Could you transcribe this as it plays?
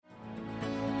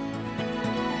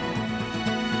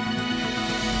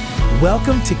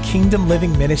Welcome to Kingdom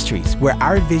Living Ministries, where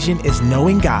our vision is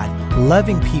knowing God,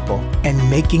 loving people, and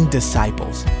making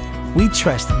disciples. We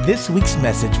trust this week's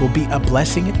message will be a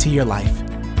blessing to your life.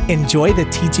 Enjoy the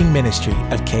teaching ministry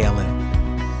of KLM.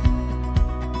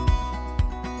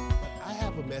 I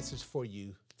have a message for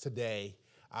you today.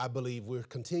 I believe we're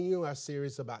continuing our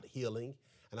series about healing,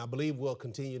 and I believe we'll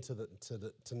continue to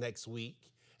next week,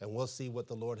 and we'll see what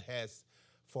the Lord has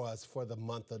for us for the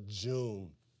month of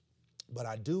June. But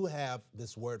I do have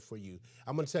this word for you.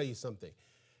 I'm going to tell you something.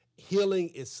 Healing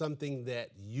is something that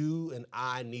you and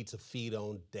I need to feed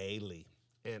on daily.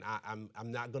 And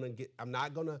I'm not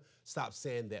gonna stop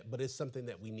saying that, but it's something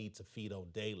that we need to feed on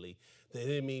daily. The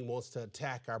enemy wants to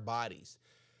attack our bodies.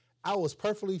 I was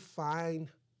perfectly fine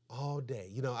all day.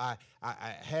 You know, I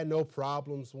had no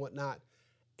problems, whatnot.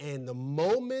 And the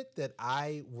moment that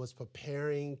I was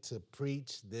preparing to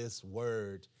preach this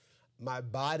word, my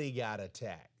body got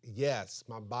attacked. Yes,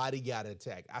 my body got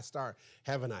attacked. I start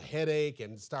having a headache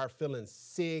and start feeling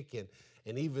sick,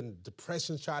 and even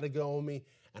depression tried to go on me.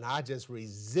 And I just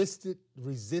resist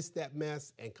that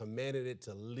mess and commanded it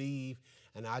to leave.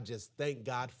 And I just thank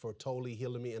God for totally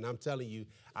healing me. And I'm telling you,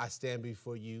 I stand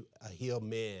before you a healed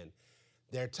man.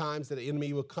 There are times that the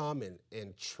enemy will come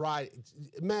and try.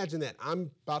 Imagine that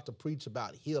I'm about to preach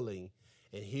about healing,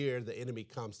 and here the enemy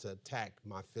comes to attack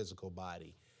my physical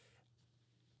body.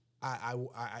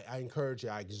 I encourage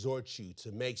you, I exhort you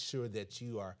to make sure that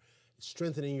you are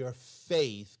strengthening your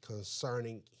faith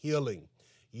concerning healing.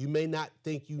 You may not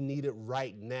think you need it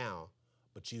right now,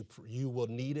 but you will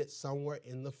need it somewhere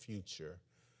in the future.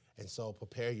 And so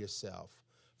prepare yourself.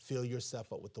 Fill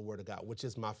yourself up with the Word of God, which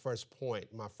is my first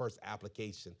point, my first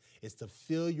application, is to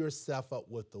fill yourself up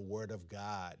with the Word of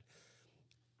God.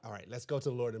 All right, let's go to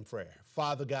the Lord in prayer.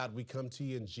 Father God, we come to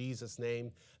you in Jesus'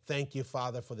 name. Thank you,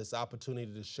 Father, for this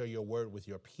opportunity to share your word with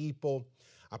your people.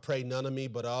 I pray none of me,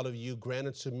 but all of you, grant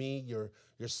unto me, your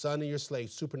son and your slave,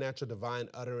 supernatural divine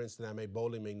utterance, that I may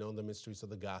boldly make known the mysteries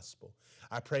of the gospel.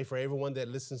 I pray for everyone that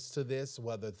listens to this,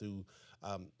 whether through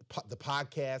the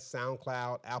podcast,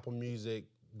 SoundCloud, Apple Music,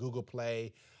 Google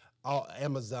Play,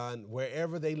 Amazon,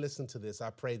 wherever they listen to this, I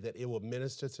pray that it will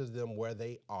minister to them where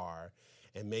they are.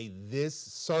 And may this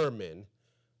sermon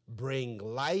bring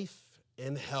life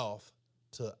and health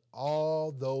to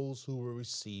all those who will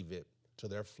receive it, to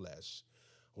their flesh.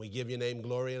 We give your name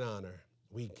glory and honor.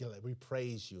 We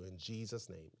praise you in Jesus'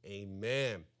 name.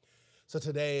 Amen. So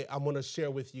today I'm going to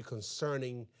share with you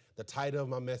concerning, the title of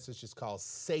my message is called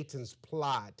Satan's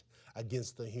Plot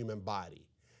Against the Human Body.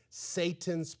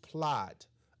 Satan's Plot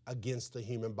Against the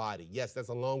Human Body. Yes, that's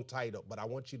a long title, but I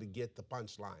want you to get the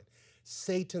punchline.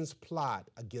 Satan's plot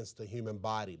against the human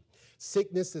body.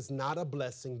 Sickness is not a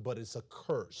blessing, but it's a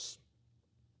curse.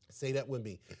 Say that with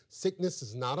me. Sickness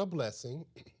is not a blessing,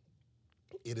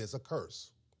 it is a curse.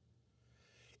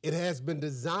 It has been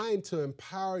designed to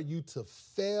empower you to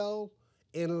fail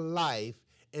in life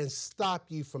and stop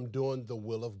you from doing the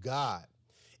will of God.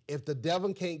 If the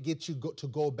devil can't get you to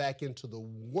go back into the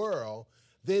world,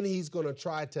 then he's going to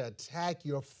try to attack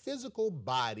your physical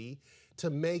body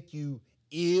to make you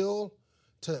ill,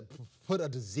 to put a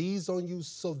disease on you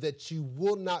so that you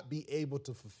will not be able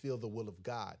to fulfill the will of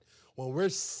God. When we're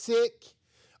sick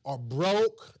or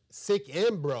broke, sick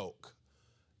and broke,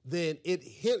 then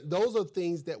those are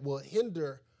things that will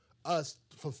hinder us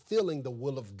fulfilling the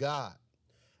will of God.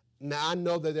 Now, I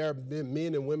know that there have been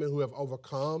men and women who have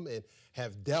overcome and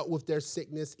have dealt with their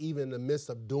sickness even in the midst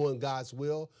of doing God's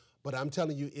will. But I'm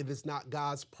telling you, it is not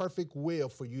God's perfect will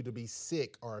for you to be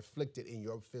sick or afflicted in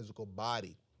your physical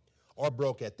body, or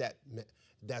broke at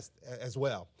that's as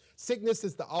well. Sickness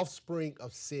is the offspring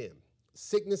of sin.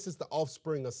 Sickness is the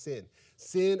offspring of sin.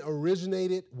 Sin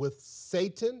originated with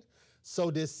Satan, so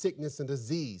did sickness and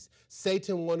disease.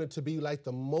 Satan wanted to be like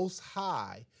the Most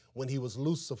High when he was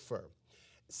Lucifer.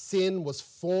 Sin was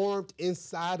formed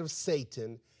inside of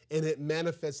Satan, and it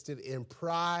manifested in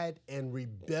pride and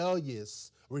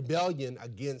rebellion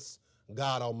against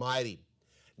God Almighty.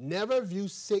 Never view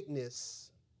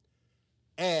sickness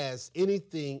as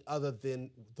anything other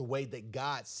than the way that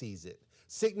God sees it.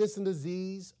 Sickness and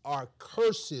disease are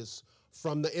curses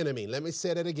from the enemy. Let me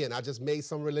say that again. I just made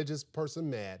some religious person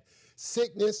mad.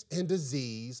 Sickness and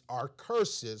disease are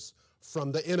curses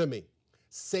from the enemy.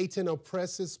 Satan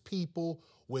oppresses people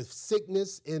with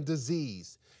sickness and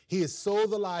disease. He has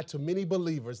sold the lie to many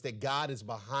believers that God is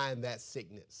behind that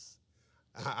sickness.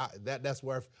 That's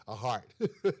worth a heart.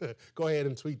 Go ahead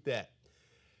and tweet that.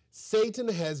 Satan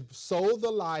has sold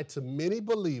the lie to many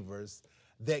believers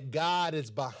that God is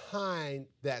behind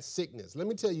that sickness. Let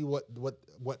me tell you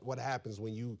what happens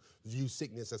when you view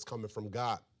sickness as coming from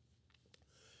God.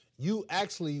 you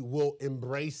actually will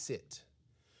embrace it.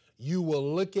 You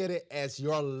will look at it as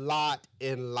your lot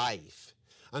in life.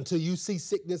 Until you see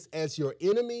sickness as your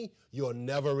enemy, you'll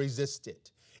never resist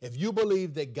it. If you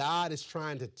believe that God is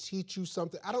trying to teach you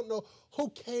something, I don't know who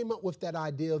came up with that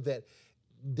idea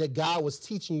that God was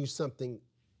teaching you something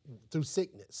through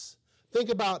sickness. Think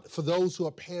about, for those who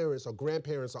are parents or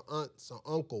grandparents or aunts or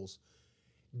uncles,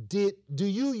 do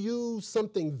you use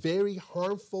something very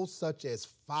harmful such as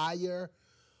fire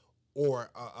or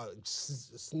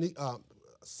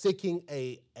sicking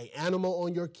a animal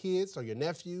on your kids or your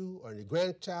nephew or your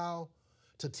grandchild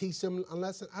to teach them a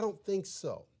lesson? I don't think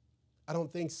so. I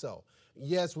don't think so.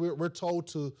 Yes, we're told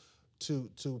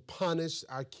to punish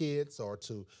our kids or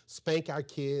to spank our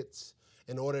kids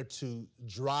in order to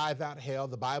drive out hell.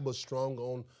 The Bible is strong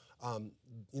on,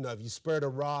 if you spare the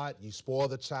rod, you spoil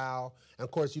the child. And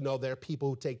of course, there are people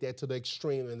who take that to the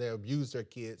extreme and they abuse their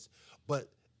kids. But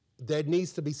there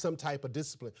needs to be some type of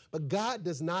discipline. But God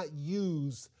does not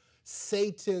use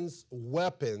Satan's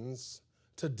weapons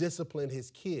to discipline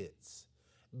his kids.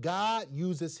 God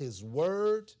uses his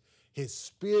word, his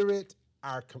spirit,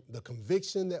 the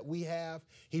conviction that we have.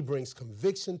 He brings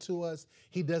conviction to us.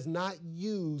 He does not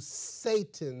use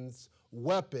Satan's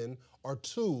weapon or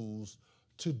tools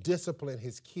to discipline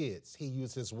his kids. He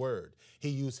uses his word. He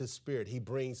uses his spirit. He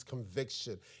brings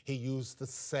conviction. He uses the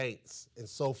saints and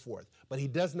so forth. But he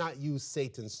does not use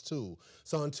Satan's tool.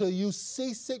 So until you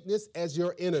see sickness as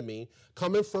your enemy,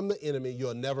 coming from the enemy,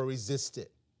 you'll never resist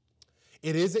it.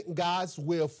 It isn't God's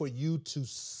will for you to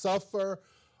suffer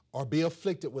or be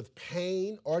afflicted with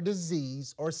pain or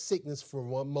disease or sickness for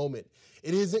one moment.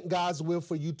 It isn't God's will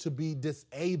for you to be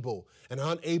disabled and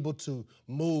unable to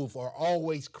move or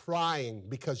always crying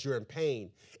because you're in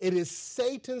pain. It is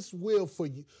Satan's will for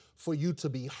you to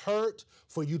be hurt,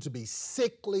 for you to be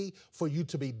sickly, for you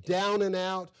to be down and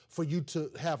out, for you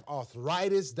to have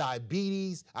arthritis,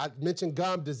 diabetes. I mentioned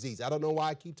gum disease. I don't know why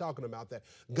I keep talking about that.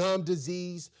 Gum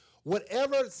disease.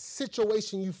 Whatever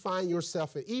situation you find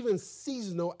yourself in, even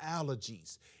seasonal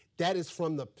allergies, that is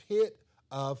from the pit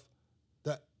of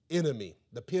the enemy,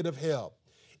 the pit of hell.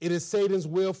 It is Satan's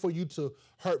will for you to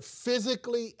hurt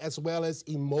physically as well as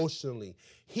emotionally.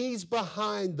 He's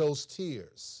behind those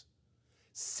tears.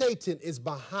 Satan is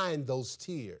behind those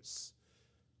tears.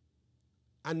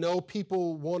 I know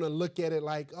people want to look at it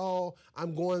like, oh,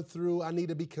 I'm going through, I need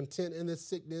to be content in this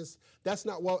sickness. That's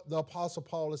not what the Apostle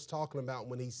Paul is talking about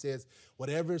when he says,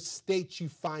 whatever state you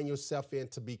find yourself in,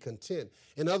 to be content.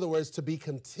 In other words, to be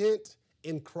content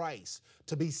in Christ,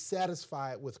 to be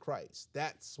satisfied with Christ.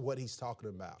 That's what he's talking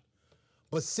about.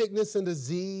 But sickness and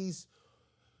disease,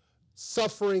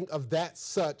 suffering of that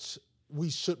such,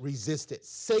 we should resist it.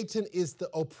 Satan is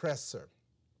the oppressor.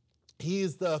 He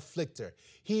is the afflicter.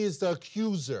 He is the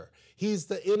accuser. He is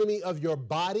the enemy of your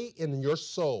body and your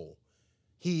soul.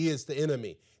 He is the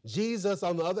enemy. Jesus,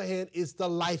 on the other hand, is the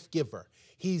life giver.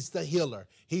 He's the healer.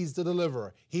 He's the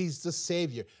deliverer. He's the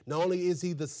savior. Not only is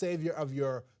he the savior of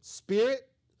your spirit,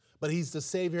 but he's the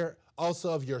savior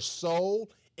also of your soul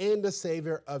and the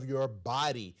savior of your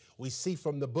body. We see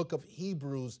from the book of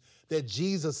Hebrews that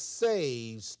Jesus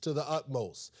saves to the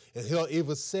utmost. And he'll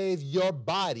even save your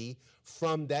body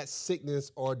from that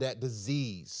sickness or that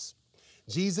disease.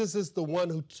 Jesus is the one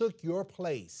who took your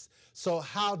place. So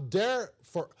how dare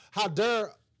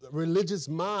religious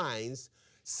minds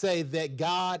say that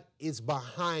God is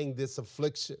behind this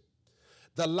affliction?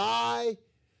 The lie,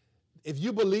 if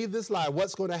you believe this lie,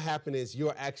 what's going to happen is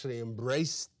you'll actually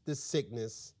embrace the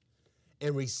sickness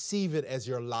and receive it as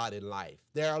your lot in life.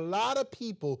 There are a lot of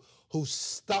people who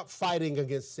stop fighting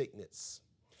against sickness.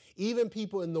 Even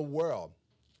people in the world,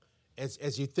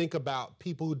 as you think about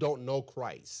people who don't know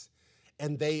Christ,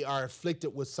 and they are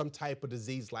afflicted with some type of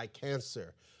disease like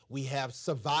cancer. We have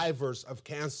survivors of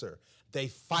cancer. They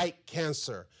fight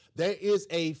cancer. There is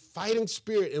a fighting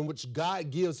spirit in which God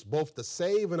gives both the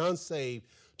saved and unsaved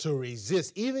to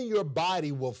resist. Even your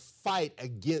body will fight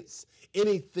against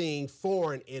anything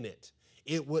foreign in it.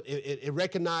 It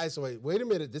recognizes, wait a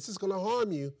minute, this is going to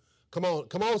harm you. Come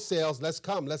on, cells, let's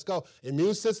go.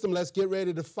 Immune system, let's get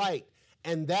ready to fight.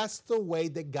 And that's the way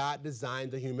that God designed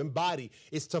the human body,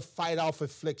 is to fight off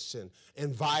affliction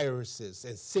and viruses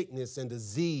and sickness and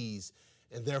disease.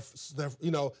 And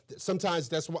sometimes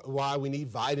that's why we need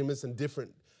vitamins and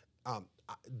different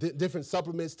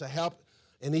supplements to help,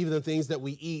 and even the things that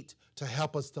we eat to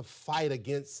help us to fight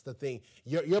against the thing.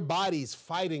 Your body's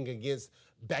fighting against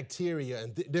bacteria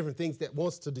and different things that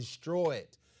wants to destroy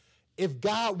it. If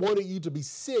God wanted you to be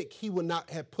sick, he would not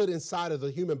have put inside of the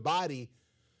human body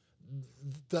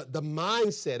the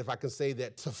mindset, if I can say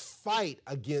that, to fight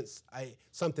against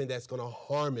something that's going to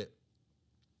harm it.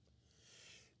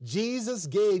 Jesus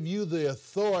gave you the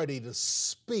authority to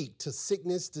speak to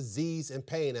sickness, disease, and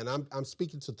pain. And I'm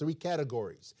speaking to three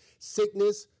categories: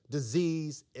 sickness,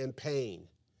 disease, and pain.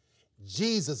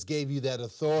 Jesus gave you that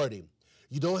authority.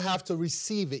 You don't have to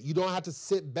receive it. You don't have to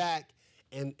sit back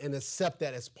and accept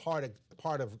that as part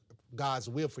of God's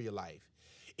will for your life.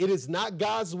 It is not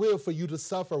God's will for you to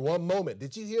suffer one moment.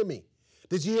 Did you hear me?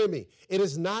 Did you hear me? It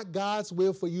is not God's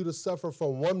will for you to suffer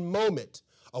for one moment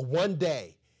or one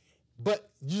day. But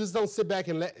you just don't sit back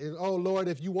and oh, Lord,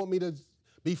 if you want me to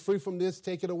be free from this,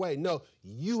 take it away. No,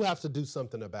 you have to do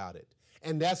something about it.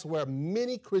 And that's where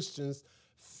many Christians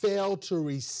fail to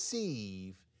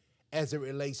receive as it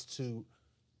relates to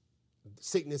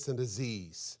sickness and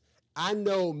disease. I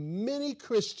know many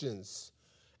Christians,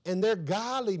 and they're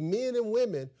godly men and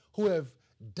women, who have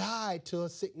died to a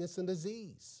sickness and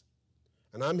disease.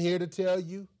 And I'm here to tell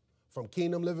you from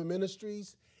Kingdom Living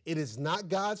Ministries, it is not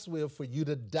God's will for you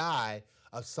to die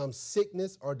of some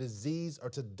sickness or disease or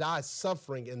to die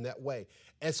suffering in that way.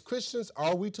 As Christians,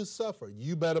 are we to suffer?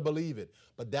 You better believe it.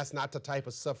 But that's not the type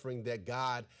of suffering that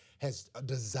God has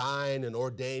designed and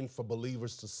ordained for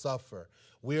believers to suffer.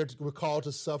 We're called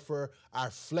to suffer our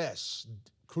flesh,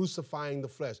 crucifying the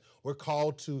flesh. We're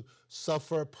called to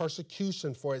suffer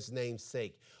persecution for his name's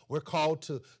sake. We're called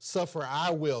to suffer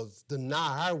our wills,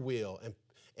 deny our will,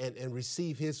 and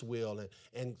receive his will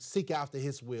and seek after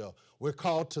his will. We're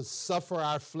called to suffer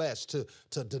our flesh, to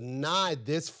deny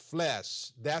this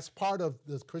flesh. That's part of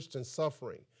the Christian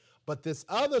suffering. But this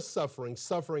other suffering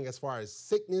as far as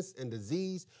sickness and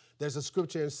disease, there's a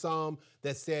scripture in Psalm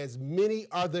that says, many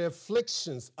are the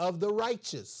afflictions of the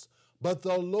righteous, but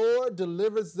the Lord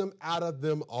delivers them out of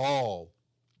them all.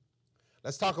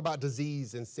 Let's talk about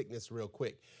disease and sickness real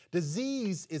quick.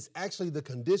 Disease is actually the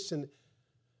condition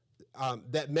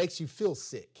that makes you feel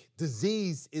sick.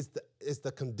 Disease is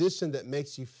the condition that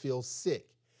makes you feel sick.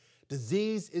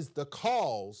 Disease is the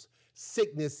cause.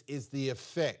 Sickness is the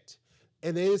effect.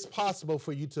 And it is possible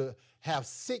for you to have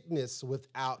sickness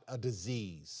without a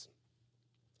disease.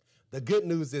 The good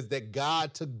news is that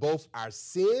God took both our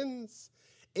sins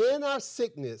and our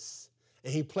sickness,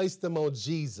 and he placed them on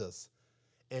Jesus.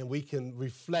 And we can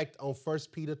reflect on 1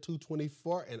 Peter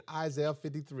 2:24 and Isaiah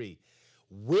 53.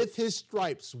 With his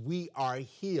stripes we are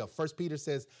healed. 1 Peter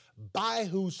says, by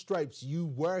whose stripes you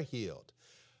were healed.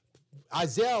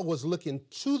 Isaiah was looking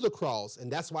to the cross, and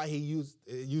that's why he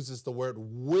uses the word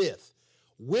with.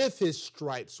 With his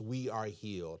stripes we are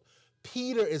healed.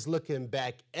 Peter is looking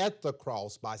back at the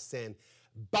cross by saying,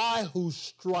 by whose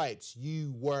stripes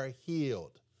you were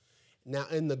healed. Now,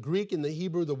 in the Greek and the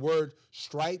Hebrew, the word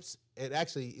stripes, it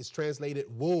actually is translated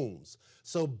wounds.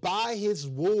 So by his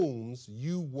wounds,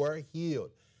 you were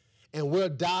healed. And we'll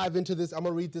dive into this. I'm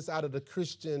going to read this out of the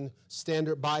Christian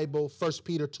Standard Bible, 1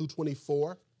 Peter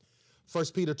 2:24. 1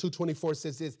 Peter 2:24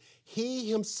 says this, he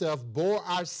himself bore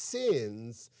our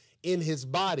sins in his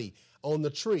body on the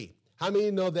tree. How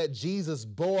many know that Jesus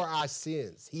bore our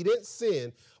sins? He didn't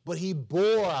sin, but he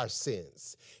bore our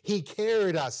sins. He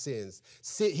carried our sins.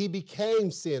 He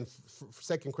became sin.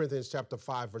 2 Corinthians chapter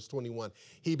 5, verse 21.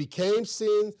 He became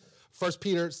sin. 1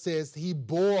 Peter says he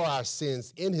bore our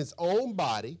sins in his own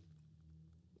body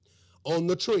on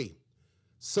the tree,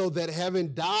 so that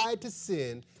having died to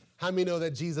sin, how many know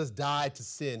that Jesus died to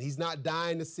sin? He's not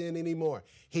dying to sin anymore.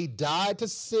 He died to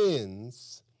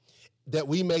sins that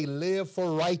we may live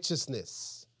for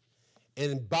righteousness.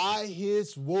 And by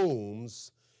his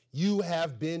wounds, you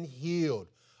have been healed.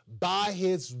 By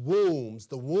his wounds,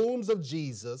 the wounds of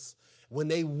Jesus, when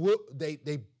they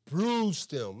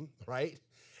bruised him, right?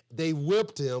 They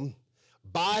whipped him.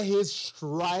 By his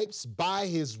stripes, by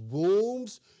his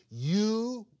wounds,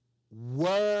 you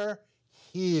were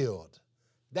healed.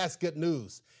 That's good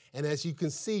news. And as you can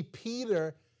see,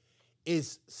 Peter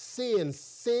is seeing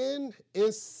sin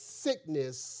and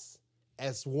sickness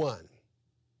as one.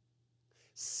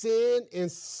 Sin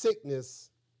and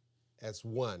sickness as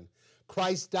one.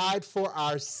 Christ died for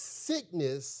our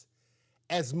sickness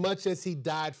as much as he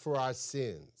died for our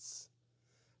sins.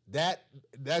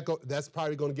 That's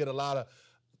probably going to get a lot of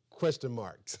question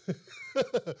marks.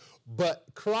 But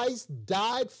Christ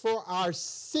died for our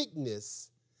sickness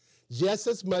just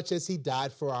as much as he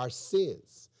died for our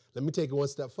sins. Let me take it one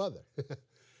step further.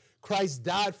 Christ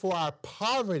died for our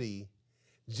poverty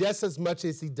just as much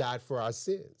as he died for our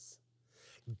sins.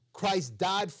 Christ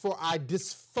died for our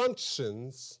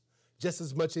dysfunctions just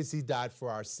as much as he died for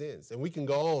our sins. And we can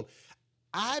go on.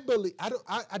 I believe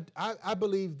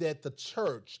that the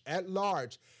church at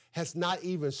large has not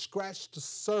even scratched the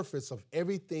surface of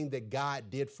everything that God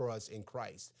did for us in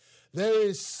Christ. There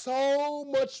is so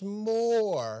much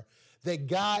more that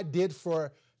God did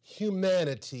for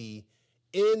humanity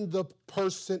in the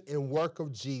person and work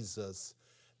of Jesus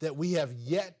that we have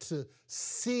yet to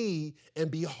see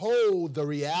and behold the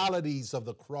realities of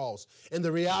the cross and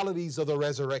the realities of the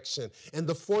resurrection and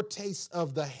the foretaste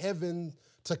of the heaven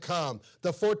to come,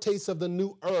 the foretaste of the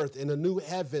new earth and the new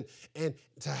heaven, and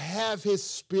to have his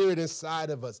spirit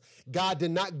inside of us. God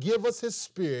did not give us his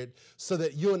spirit so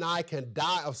that you and I can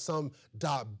die of some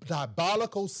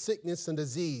diabolical sickness and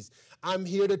disease. I'm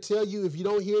here to tell you, if you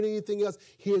don't hear anything else,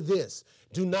 hear this.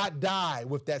 Do not die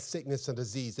with that sickness and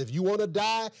disease. If you want to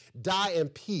die, die in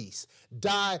peace.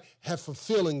 Die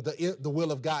fulfilling the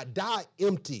will of God. Die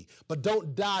empty, but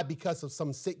don't die because of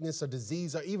some sickness or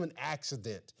disease or even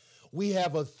accident. We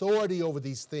have authority over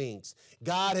these things.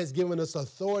 God has given us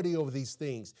authority over these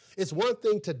things. It's one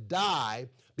thing to die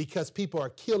because people are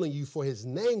killing you for his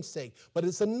name's sake, but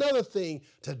it's another thing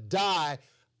to die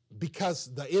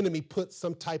because the enemy put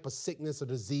some type of sickness or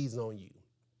disease on you.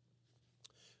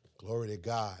 Glory to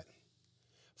God.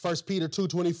 1 Peter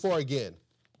 2:24 again.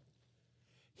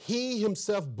 He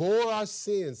himself bore our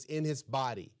sins in his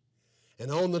body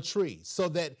and on the tree, so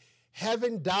that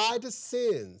having died to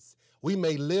sins, we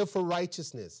may live for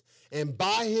righteousness. And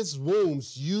by his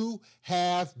wounds you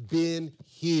have been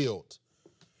healed.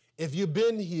 If you've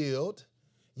been healed,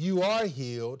 you are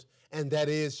healed, and that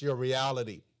is your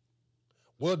reality.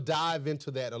 We'll dive into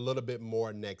that a little bit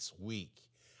more next week.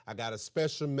 I got a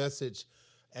special message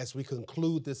as we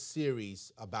conclude this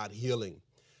series about healing.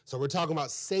 So we're talking about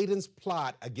Satan's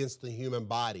plot against the human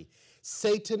body.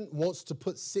 Satan wants to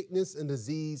put sickness and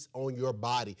disease on your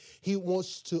body. He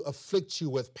wants to afflict you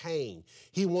with pain.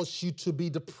 He wants you to be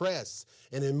depressed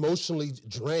and emotionally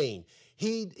drained.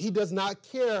 He does not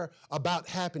care about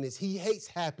happiness. He hates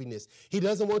happiness. He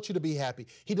doesn't want you to be happy.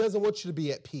 He doesn't want you to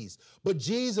be at peace. But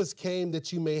Jesus came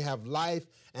that you may have life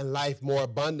and life more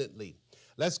abundantly.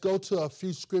 Let's go to a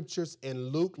few scriptures in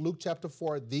Luke chapter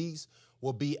 4. These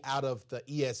will be out of the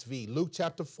ESV. Luke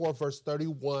chapter 4, verse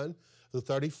 31 through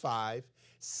 35.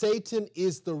 Satan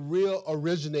is the real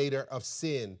originator of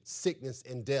sin, sickness,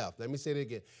 and death. Let me say that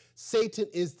again. Satan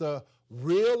is the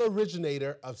real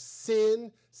originator of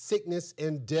sin, sickness,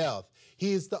 and death.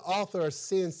 He is the author of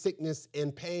sin, sickness,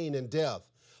 and pain and death.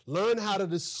 Learn how to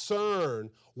discern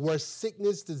where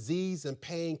sickness, disease, and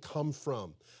pain come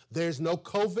from. There's no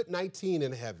COVID-19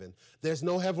 in heaven. There's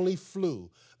no heavenly flu.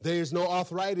 There's no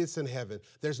arthritis in heaven.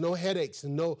 There's no headaches,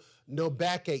 no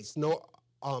backaches, no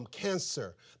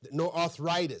cancer, no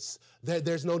arthritis.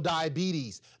 There's no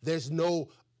diabetes. There's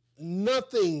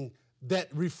nothing that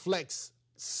reflects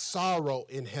sorrow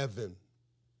in heaven.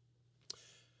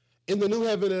 In the new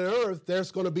heaven and earth,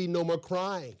 there's going to be no more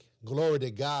crying. Glory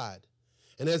to God.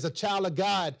 And as a child of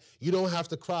God, you don't have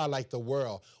to cry like the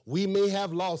world. We may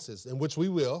have losses, in which we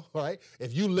will, all right?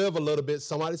 If you live a little bit,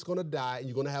 somebody's going to die and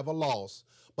you're going to have a loss.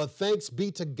 But thanks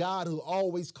be to God who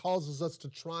always causes us to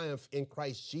triumph in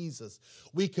Christ Jesus.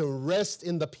 We can rest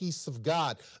in the peace of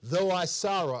God. Though I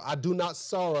sorrow, I do not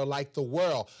sorrow like the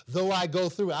world. Though I go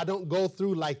through, I don't go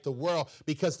through like the world,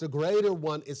 because the greater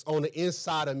one is on the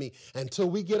inside of me. Until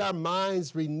we get our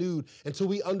minds renewed, until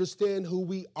we understand who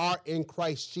we are in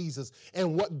Christ Jesus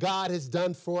and what God has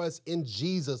done for us in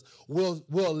Jesus, we'll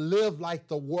live like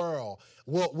the world.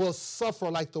 We'll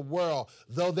suffer like the world.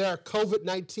 Though there are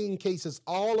COVID-19 cases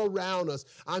all around us,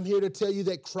 I'm here to tell you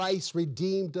that Christ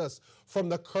redeemed us from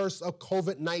the curse of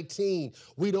COVID-19.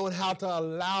 We don't have to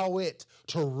allow it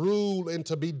to rule and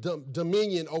to be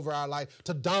dominion over our life,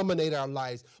 to dominate our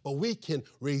lives, but we can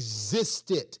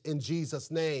resist it in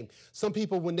Jesus' name. Some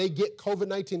people, when they get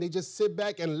COVID-19, they just sit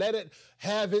back and let it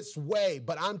have its way.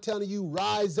 But I'm telling you,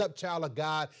 rise up, child of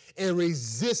God, and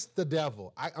resist the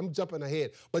devil. I'm jumping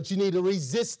ahead, but you need to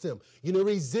resist him. You need to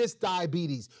resist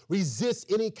diabetes,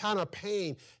 resist any kind of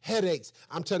pain, headaches.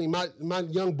 I'm telling you, my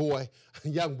young boy,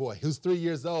 who's 3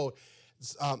 years old,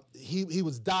 he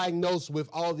was diagnosed with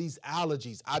all these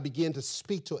allergies. I began to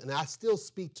speak to it, and I still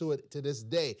speak to it to this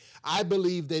day. I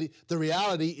believe that the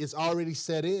reality is already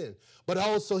set in. But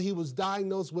also, he was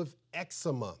diagnosed with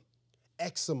eczema.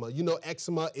 Eczema. You know,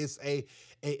 eczema is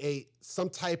some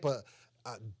type of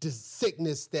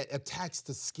sickness that attacks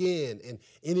the skin, and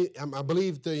I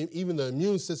believe even the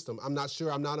immune system. I'm not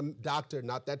sure. I'm not a doctor,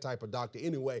 not that type of doctor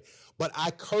anyway, but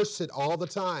I curse it all the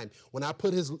time. When I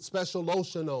put his special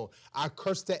lotion on, I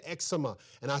curse that eczema,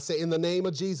 and I say, in the name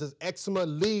of Jesus, eczema,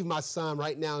 leave my son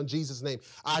right now in Jesus' name.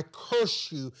 I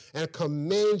curse you and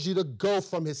command you to go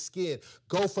from his skin,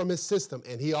 go from his system.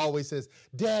 And he always says,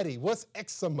 Daddy, what's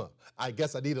eczema? I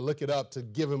guess I need to look it up to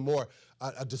give him more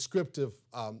a descriptive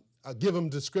give them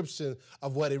description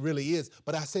of what it really is,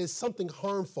 but I say it's something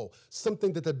harmful,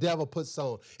 something that the devil puts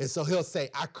on. And so he'll say,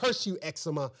 I curse you,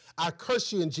 eczema. I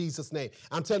curse you in Jesus' name.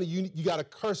 I'm telling you, you got to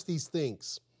curse these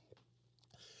things.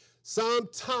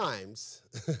 Sometimes,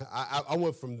 I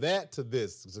went from that to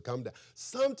this, so come down.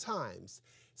 Sometimes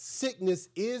sickness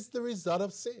is the result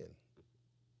of sin.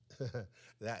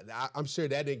 I'm sure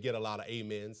that didn't get a lot of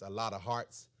amens, a lot of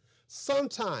hearts.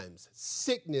 Sometimes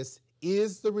sickness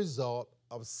is the result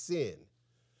of sin.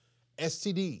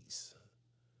 STDs,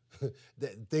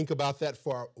 think about that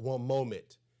for one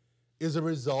moment, is a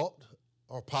result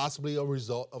or possibly a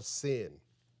result of sin.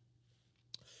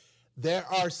 There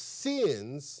are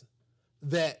sins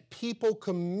that people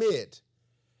commit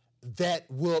that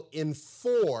will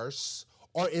enforce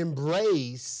or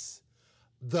embrace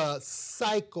the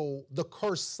cycle, the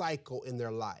curse cycle in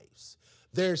their lives.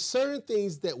 There are certain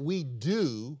things that we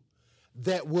do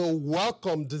that will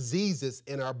welcome diseases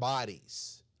in our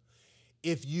bodies.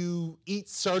 If you eat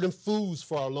certain foods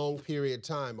for a long period of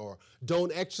time or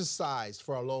don't exercise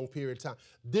for a long period of time,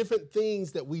 different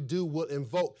things that we do will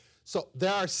invoke. So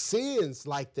there are sins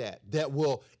like that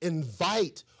will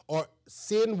invite, or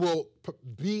sin will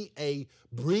be a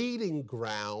breeding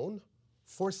ground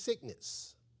for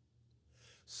sickness.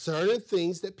 Certain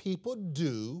things that people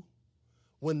do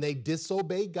when they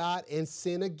disobey God and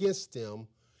sin against Him,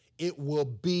 it will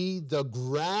be the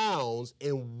grounds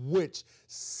in which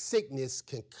sickness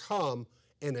can come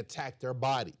and attack their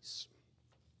bodies.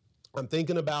 I'm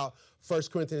thinking about 1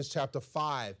 Corinthians chapter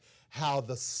 5, how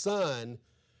the son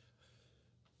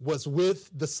was with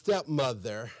the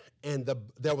stepmother, and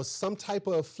there was some type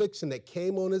of affliction that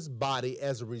came on his body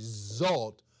as a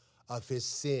result of his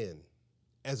sin,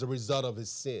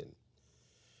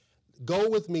 Go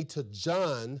with me to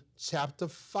John chapter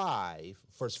 5,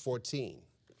 verse 14.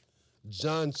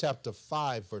 John chapter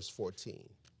 5, verse 14.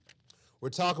 We're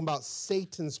talking about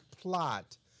Satan's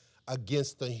plot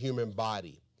against the human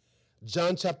body.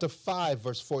 John chapter 5,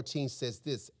 verse 14 says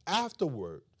this,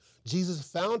 afterward, Jesus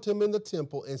found him in the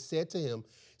temple and said to him,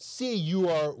 see, you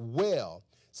are well.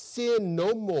 Sin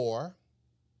no more,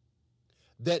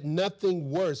 that nothing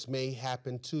worse may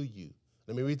happen to you.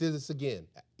 Let me read this again,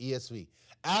 ESV.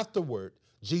 Afterward,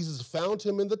 Jesus found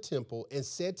him in the temple and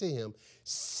said to him,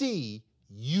 see,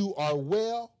 you are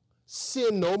well.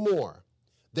 Sin no more,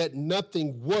 that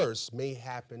nothing worse may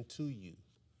happen to you.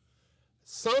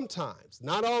 Sometimes,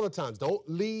 not all the times, don't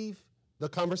leave the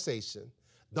conversation,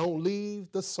 don't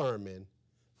leave the sermon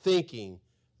thinking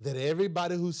that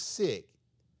everybody who's sick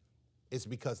is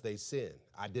because they sin.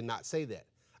 I did not say that.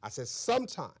 I said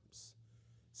sometimes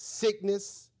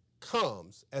sickness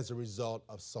comes as a result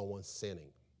of someone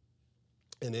sinning.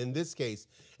 And in this case,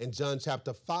 in John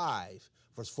chapter 5,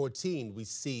 verse 14, we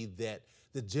see that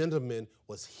the gentleman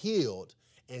was healed,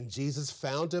 and Jesus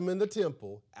found him in the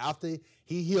temple after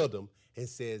he healed him and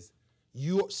says,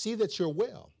 you see that you're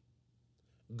well.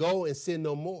 Go and sin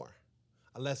no more,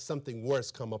 unless something worse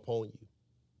come upon you.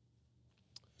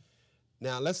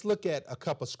 Now, let's look at a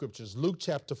couple scriptures. Luke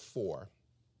chapter 4.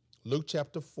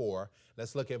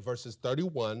 Let's look at verses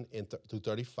 31 through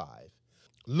 35.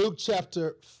 Luke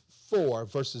chapter 4,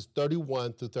 verses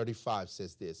 31 through 35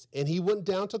 says this, and he went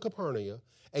down to Capernaum,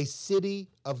 a city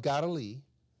of Galilee,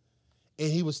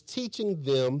 and he was teaching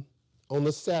them on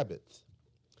the Sabbath.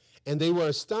 And they were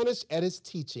astonished at his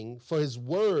teaching, for his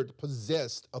word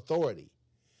possessed authority.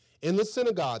 In the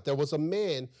synagogue, there was a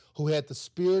man who had the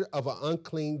spirit of an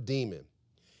unclean demon.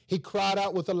 He cried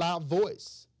out with a loud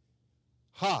voice,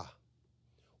 ha,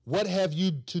 what have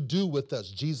you to do with us,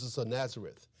 Jesus of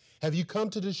Nazareth? Have you come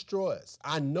to destroy us?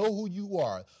 I know who you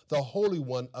are, the Holy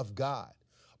One of God.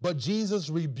 But Jesus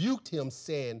rebuked him,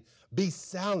 saying, be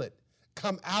silent,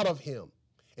 come out of him.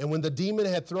 And when the demon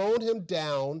had thrown him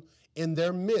down in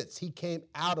their midst, he came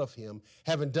out of him,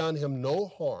 having done him no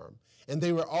harm. And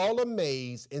they were all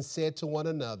amazed and said to one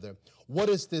another, what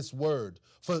is this word?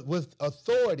 For with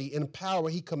authority and power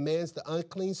he commands the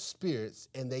unclean spirits,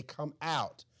 and they come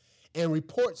out. And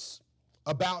reports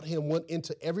about him went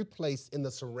into every place in the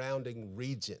surrounding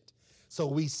region. So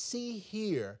we see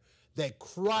here that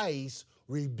Christ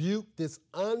rebuked this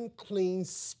unclean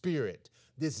spirit,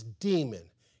 this demon.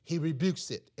 He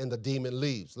rebukes it, and the demon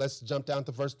leaves. Let's jump down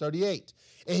to verse 38.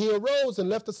 And he arose and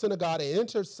left the synagogue and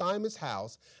entered Simon's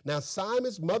house. Now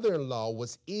Simon's mother-in-law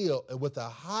was ill with a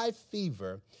high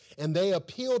fever, and they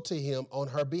appealed to him on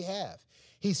her behalf.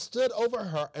 He stood over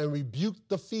her and rebuked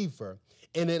the fever,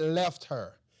 and it left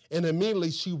her. And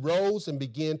immediately she rose and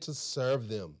began to serve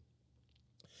them.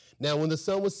 Now when the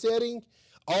sun was setting,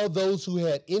 all those who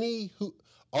had any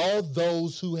All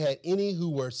those who had any who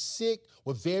were sick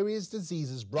with various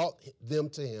diseases brought them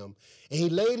to him, and he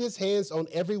laid his hands on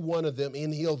every one of them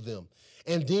and healed them.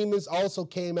 And demons also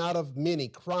came out of many,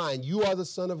 crying, "You are the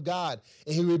Son of God."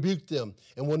 And he rebuked them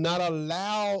and would not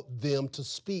allow them to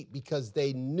speak, because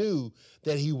they knew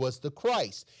that he was the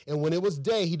Christ. And when it was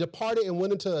day, he departed and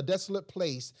went into a desolate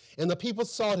place. And the people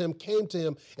sought him, came to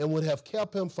him, and would have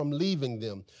kept him from leaving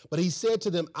them. But he said to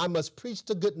them, "I must preach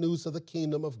the good news of the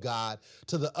kingdom of God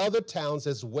to the other towns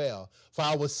as well, for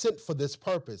I was sent for this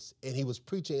purpose." And he was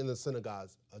preaching in the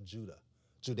synagogues of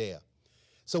Judea.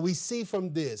 So we see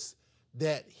from this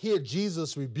that here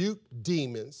Jesus rebuked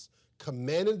demons,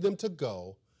 commanded them to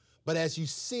go, but as you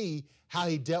see how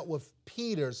he dealt with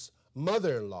Peter's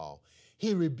mother-in-law,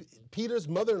 Peter's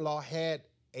mother-in-law had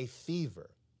a fever,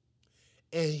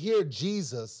 and here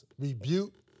Jesus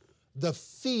rebuked the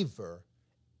fever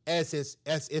as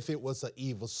if it was an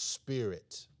evil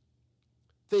spirit.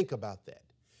 Think about that.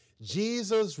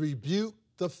 Jesus rebuked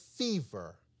the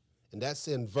fever, and that's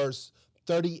in verse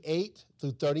 38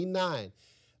 through 39.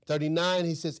 39,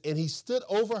 he says, and he stood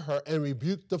over her and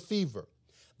rebuked the fever.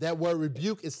 That word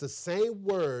rebuke is the same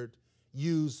word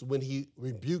used when he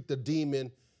rebuked the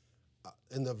demon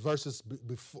in the verses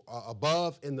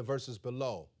above and the verses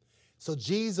below. So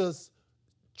Jesus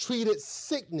treated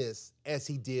sickness as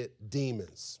he did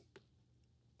demons.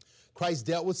 Christ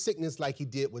dealt with sickness like he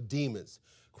did with demons.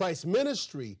 Christ's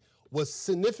ministry was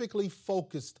significantly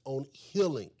focused on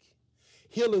healing.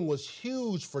 Healing was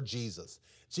huge for Jesus.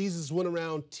 Jesus went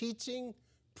around teaching,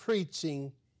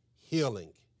 preaching,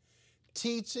 healing.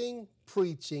 Teaching,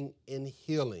 preaching, and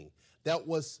healing. That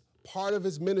was part of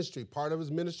his ministry. Part of his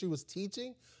ministry was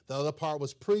teaching. The other part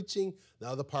was preaching. The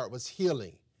other part was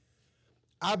healing.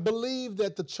 I believe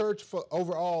that the church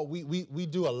overall, we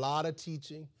do a lot of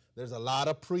teaching. There's a lot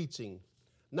of preaching,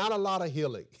 not a lot of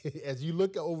healing. As you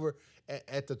look over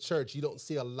at the church, you don't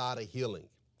see a lot of healing.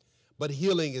 But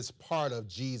healing is part of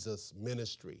Jesus'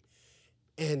 ministry.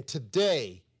 And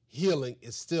today, healing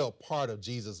is still part of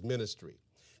Jesus' ministry.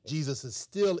 Jesus is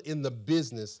still in the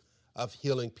business of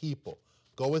healing people.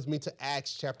 Go with me to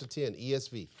Acts chapter 10,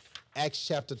 ESV. Acts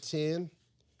chapter 10,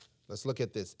 let's look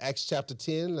at this. Acts chapter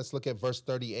 10, let's look at verse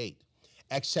 38.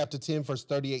 Acts chapter 10, verse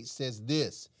 38 says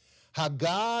this, how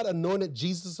God anointed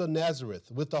Jesus of Nazareth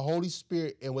with the Holy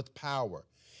Spirit and with power.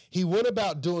 He went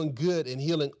about doing good and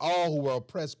healing all who were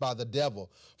oppressed by the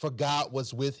devil, for God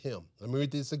was with him. Let me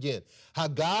read this again. How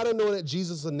God anointed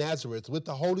Jesus of Nazareth with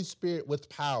the Holy Spirit with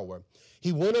power.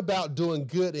 He went about doing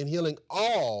good and healing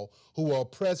all who were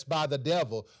oppressed by the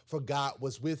devil, for God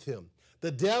was with him.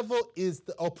 The devil is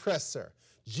the oppressor.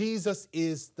 Jesus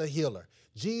is the healer.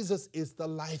 Jesus is the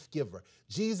life giver.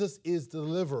 Jesus is the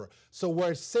deliverer. So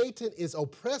where Satan is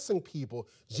oppressing people,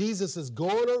 Jesus is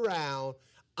going around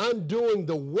undoing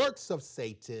the works of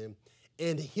Satan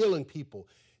and healing people.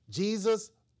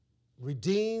 Jesus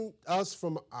redeemed us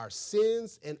from our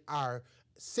sins and our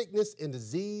sickness and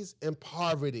disease and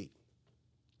poverty.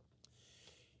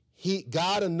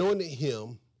 God anointed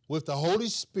him with the Holy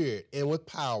Spirit and with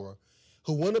power,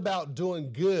 who went about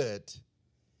doing good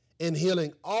and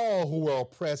healing all who were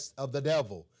oppressed of the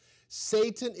devil.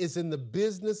 Satan is in the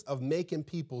business of making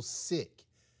people sick.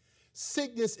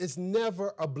 Sickness is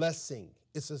never a blessing.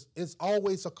 It's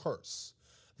always a curse.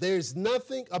 There's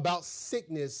nothing about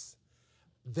sickness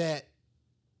that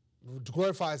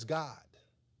glorifies God.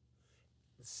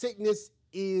 Sickness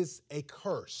is a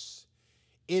curse.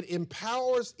 It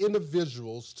empowers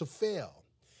individuals to fail.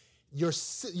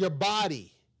 Your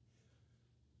body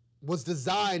was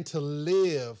designed to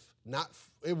live,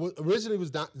 originally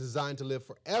was not designed to live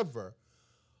forever,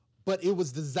 but it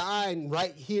was designed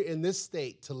right here in this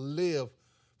state to live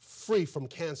free from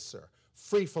cancer,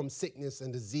 free from sickness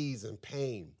and disease and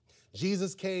pain.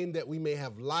 Jesus came that we may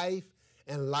have life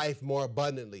and life more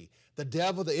abundantly. The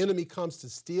devil, the enemy, comes to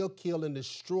steal, kill, and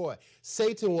destroy.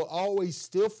 Satan will always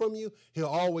steal from you. He'll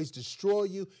always destroy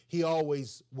you. He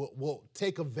always will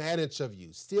take advantage of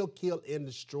you, steal, kill, and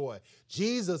destroy.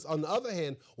 Jesus, on the other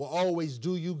hand, will always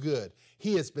do you good.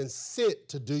 He has been sent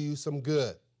to do you some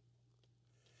good.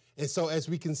 And so as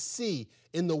we can see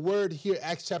in the word here,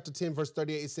 Acts chapter 10, verse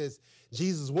 38, it says,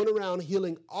 Jesus went around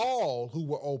healing all who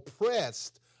were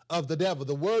oppressed of the devil.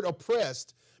 The word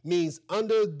oppressed means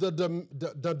under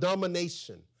the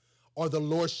domination or the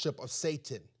lordship of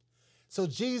Satan. So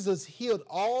Jesus healed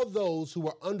all those who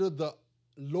were under the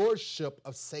lordship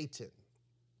of Satan.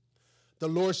 The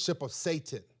lordship of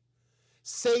Satan.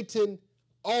 Satan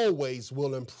always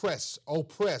will oppress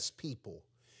people.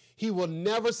 He will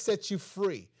never set you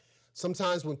free.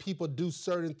 Sometimes when people do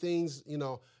certain things,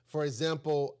 For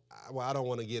example, well, I don't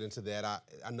want to get into that.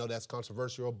 I know that's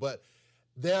controversial, but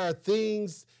there are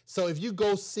things. So if you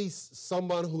go see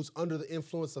someone who's under the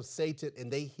influence of Satan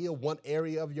and they heal one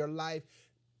area of your life,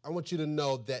 I want you to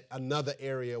know that another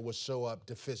area will show up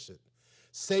deficient.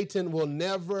 Satan will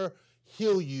never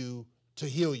heal you to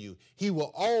heal you. He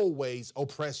will always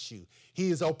oppress you.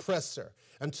 He is oppressor.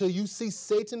 Until you see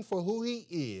Satan for who he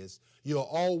is, you'll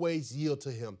always yield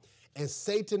to him. And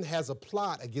Satan has a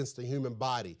plot against the human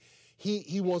body.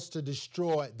 He wants to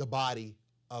destroy the body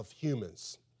of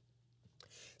humans.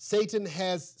 Satan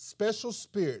has special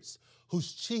spirits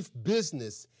whose chief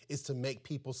business is to make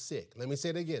people sick. Let me say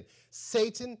it again.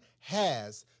 Satan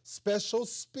has special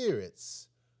spirits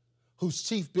whose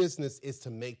chief business is to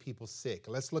make people sick.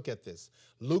 Let's look at this.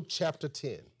 Luke chapter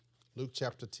 10. Luke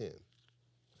chapter 10.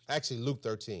 Actually, Luke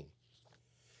 13.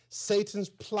 Satan's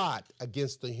plot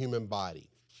against the human body.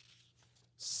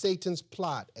 Satan's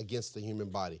plot against the human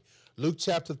body. Luke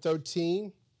chapter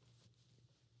 13,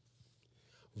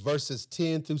 verses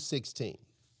 10 through 16. It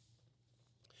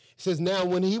says, now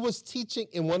when he was teaching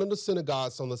in one of the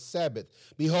synagogues on the Sabbath,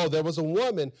 behold, there was a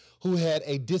woman who had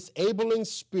a disabling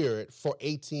spirit for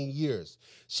 18 years.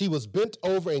 She was bent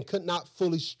over and could not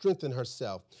fully strengthen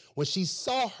herself. When Jesus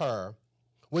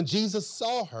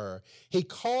saw her, he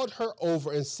called her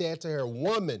over and said to her,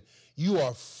 woman, you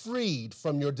are freed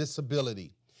from your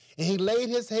disability. And he laid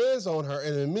his hands on her,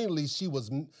 and immediately she was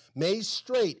made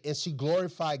straight, and she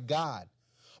glorified God.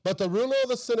 But the ruler of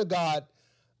the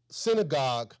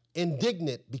synagogue,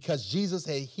 indignant because Jesus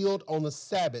had healed on the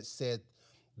Sabbath, said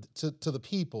to the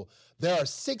people, there are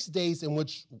 6 days in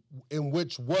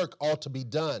which work ought to be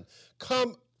done.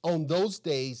 Come on those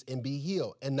days and be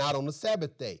healed, and not on the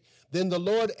Sabbath day. Then the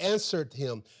Lord answered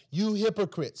him, you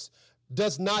hypocrites,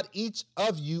 does not each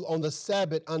of you on the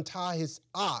Sabbath untie his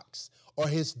ox or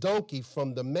his donkey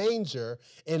from the manger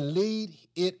and lead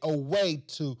it away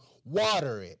to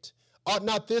water it? Ought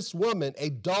not this woman, a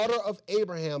daughter of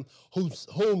Abraham,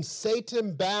 whom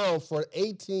Satan bound for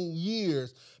 18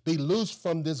 years, be loosed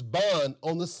from this bond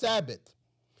on the Sabbath?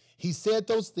 He said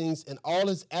those things, and all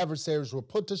his adversaries were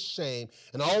put to shame,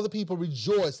 and all the people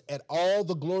rejoiced at all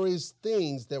the glorious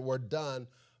things that were done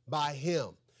by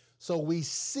him. So we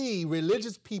see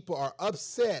religious people are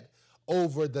upset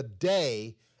over the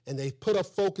day, and they put a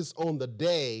focus on the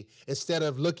day instead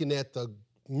of looking at the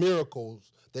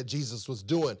miracles that Jesus was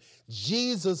doing.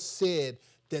 Jesus said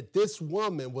that this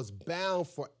woman was bound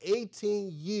for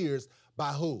 18 years by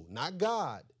who? Not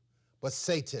God, but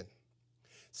Satan.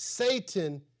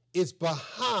 Satan is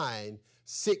behind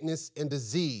sickness and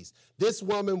disease. This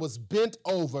woman was bent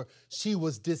over. She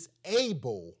was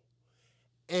disabled,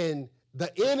 and the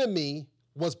enemy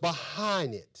was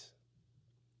behind it.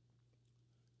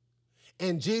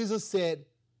 And Jesus said,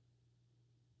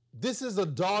 this is a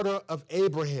daughter of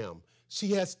Abraham.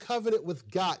 She has covenant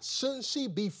with God. Shouldn't she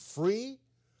be free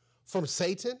from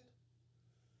Satan?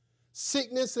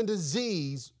 Sickness and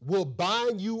disease will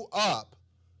bind you up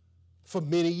for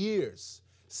many years.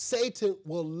 Satan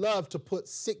will love to put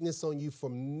sickness on you for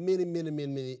many, many, many,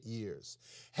 many years.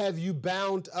 Have you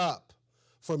bound up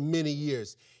for many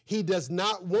years? He does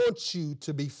not want you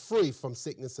to be free from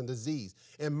sickness and disease.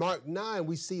 In Mark 9,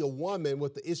 we see a woman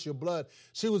with the issue of blood.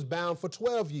 She was bound for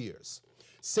 12 years.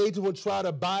 Satan will try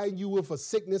to bind you with a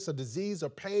sickness, a disease, or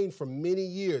pain for many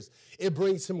years. It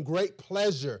brings him great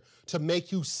pleasure to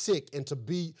make you sick and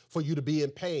for you to be in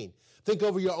pain. Think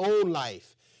over your own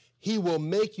life. He will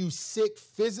make you sick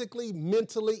physically,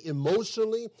 mentally,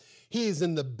 emotionally. He is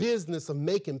in the business of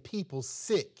making people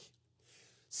sick.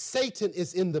 Satan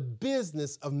is in the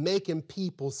business of making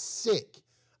people sick.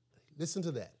 Listen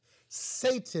to that.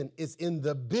 Satan is in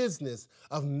the business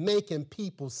of making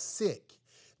people sick.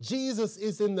 Jesus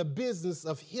is in the business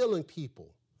of healing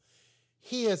people.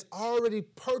 He has already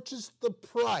purchased the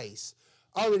price,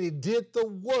 already did the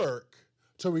work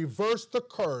to reverse the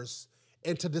curse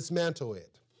and to dismantle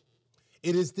it.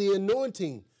 It is the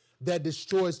anointing that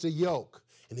destroys the yoke.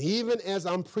 And even as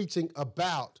I'm preaching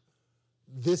about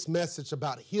this message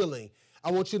about healing,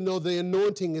 I want you to know the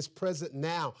anointing is present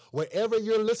now. Wherever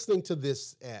you're listening to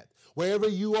this at, wherever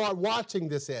you are watching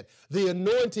this at, the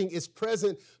anointing is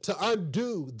present to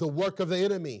undo the work of the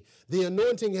enemy. The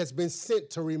anointing has been sent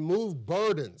to remove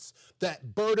burdens,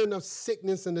 that burden of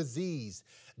sickness and disease,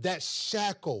 that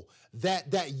shackle,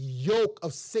 that yoke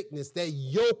of sickness, that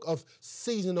yoke of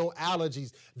seasonal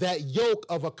allergies, that yoke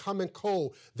of a common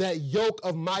cold, that yoke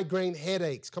of migraine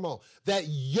headaches, come on, that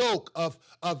yoke of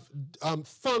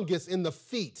fungus in the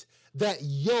feet, that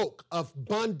yoke of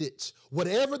bondage.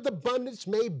 Whatever the bondage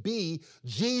may be,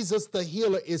 Jesus the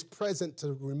healer is present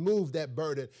to remove that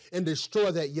burden and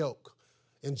destroy that yoke.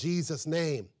 in Jesus'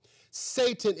 name.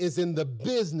 Satan is in the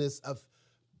business of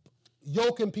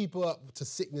yoking people up to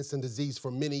sickness and disease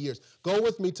for many years. Go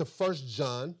with me to 1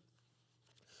 John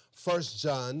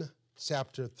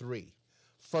chapter 3.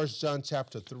 1 John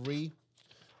chapter 3,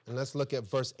 and let's look at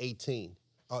verse 18.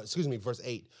 Verse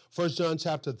 8. 1 John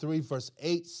chapter 3, verse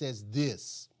 8 says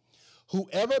this: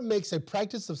 whoever makes a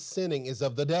practice of sinning is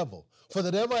of the devil, for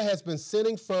the devil has been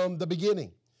sinning from the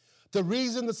beginning. The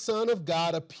reason the Son of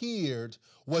God appeared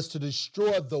was to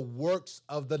destroy the works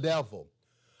of the devil.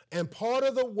 And part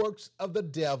of the works of the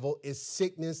devil is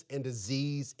sickness and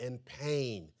disease and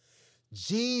pain.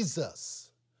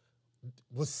 Jesus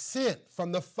was sent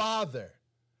from the Father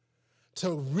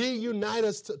to reunite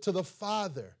us to the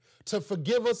Father, to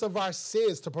forgive us of our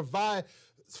sins, to provide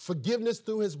forgiveness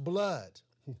through his blood.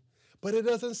 But it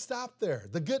doesn't stop there.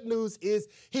 The good news is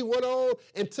he went on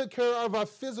and took care of our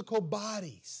physical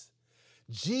bodies.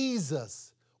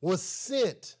 Jesus was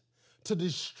sent to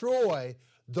destroy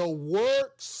the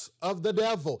works of the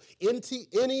devil.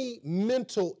 Any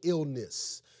mental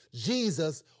illness,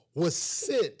 Jesus was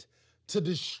sent to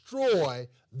destroy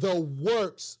the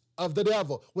works of the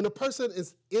devil. When a person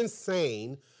is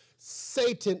insane,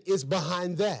 Satan is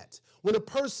behind that. When a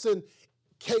person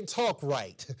can't talk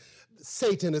right,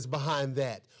 Satan is behind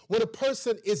that. When a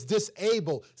person is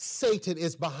disabled, Satan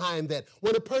is behind that.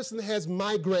 When a person has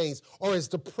migraines or is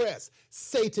depressed,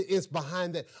 Satan is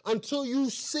behind that. Until you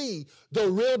see the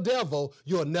real devil,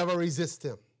 you'll never resist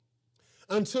him.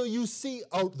 Until you see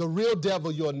the real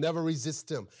devil, you'll never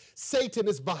resist him. Satan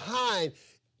is behind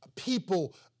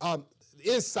people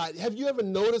inside. Have you ever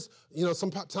noticed,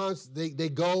 sometimes they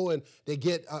go and they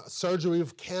get surgery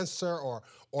of cancer or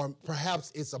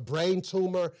perhaps it's a brain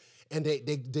tumor, and they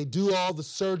do all the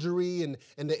surgery and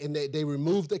they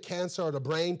remove the cancer or the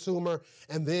brain tumor,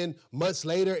 and then months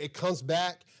later it comes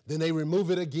back, then they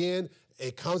remove it again,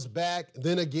 it comes back,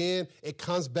 then again it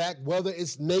comes back, whether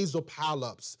it's nasal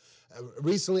polyps.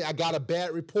 Recently I got a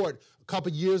bad report. A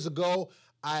couple years ago,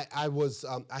 I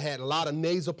had a lot of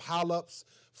nasal polyps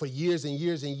for years and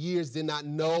years and years, did not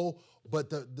know, but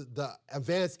the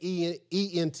advanced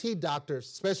ENT doctor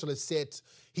specialist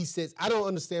says, I don't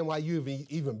understand why you're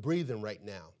even breathing right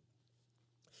now.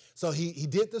 So he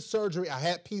did the surgery. I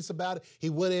had peace about it. He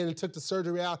went in and took the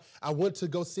surgery out. I went to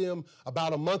go see him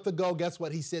about a month ago. Guess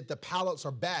what? He said the polyps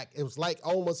are back. It was like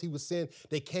almost he was saying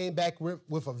they came back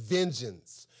with a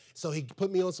vengeance. So he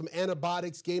put me on some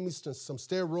antibiotics, gave me some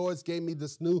steroids, gave me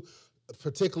this new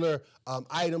particular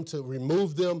item to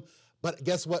remove them. But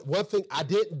guess what? One thing I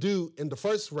didn't do in the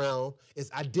first round is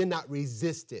I did not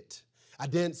resist it. I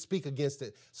didn't speak against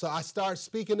it. So I started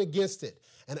speaking against it.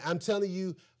 And I'm telling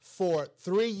you, for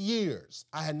 3 years,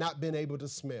 I had not been able to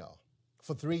smell.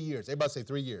 For 3 years. Everybody say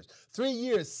 3 years. 3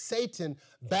 years, Satan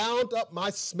bound up my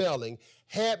smelling,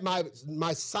 had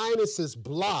my sinuses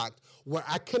blocked where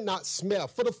I could not smell.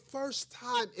 For the first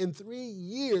time in 3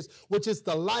 years, which is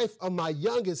the life of my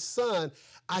youngest son,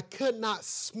 I could not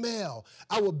smell.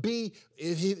 I would be,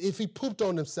 if he pooped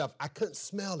on himself, I couldn't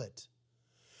smell it.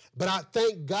 But I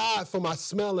thank God for my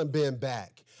smelling being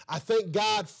back. I thank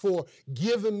God for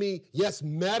giving me, yes,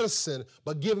 medicine,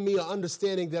 but giving me an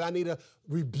understanding that I need to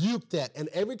rebuke that. And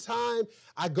every time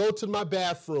I go to my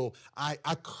bathroom, I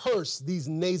curse these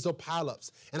nasal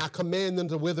polyps and I command them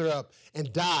to wither up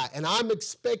and die. And I'm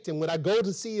expecting when I go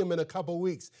to see him in a couple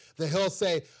weeks that he'll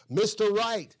say, Mr.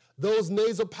 Wright, those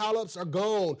nasal polyps are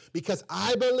gone, because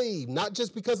I believe, not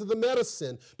just because of the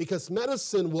medicine, because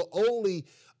medicine will only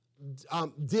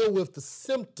deal with the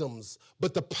symptoms,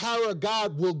 but the power of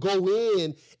God will go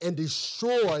in and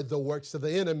destroy the works of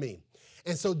the enemy.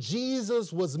 And so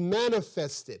Jesus was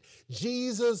manifested.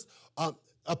 Jesus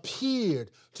appeared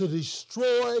to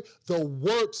destroy the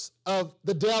works of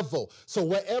the devil. So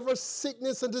wherever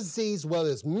sickness and disease, whether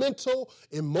it's mental,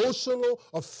 emotional,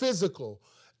 or physical,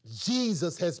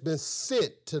 Jesus has been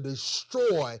sent to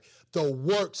destroy the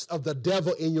works of the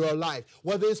devil in your life,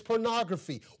 whether it's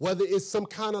pornography, whether it's some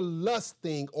kind of lust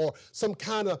thing or some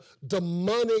kind of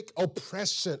demonic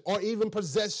oppression or even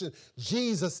possession.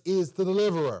 Jesus is the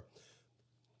deliverer.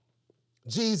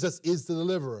 Jesus is the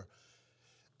deliverer.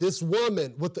 This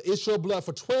woman with the issue of blood,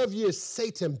 for 12 years,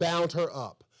 Satan bound her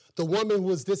up. The woman who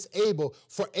was disabled,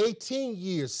 for 18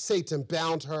 years, Satan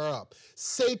bound her up.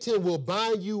 Satan will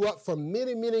bind you up for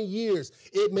many, many years.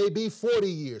 It may be 40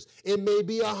 years. It may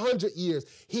be 100 years.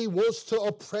 He wants to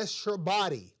oppress your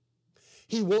body.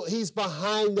 He's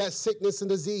behind that sickness and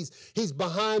disease. He's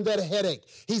behind that headache.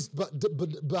 He's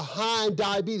behind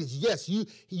diabetes. Yes, you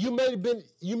may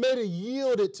have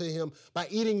yielded to him by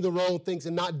eating the wrong things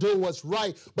and not doing what's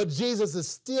right, but Jesus is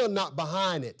still not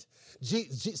behind it.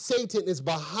 Satan is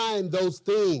behind those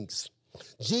things.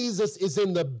 Jesus is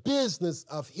in the business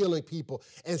of healing people,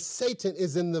 and Satan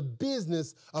is in the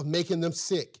business of making them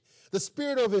sick. The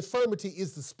spirit of infirmity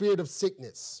is the spirit of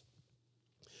sickness.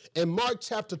 In Mark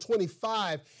chapter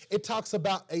 25, it talks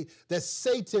about that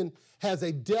Satan has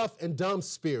a deaf and dumb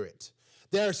spirit.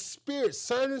 There are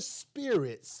certain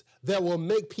spirits that will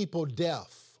make people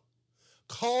deaf,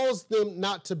 cause them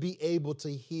not to be able to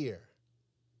hear,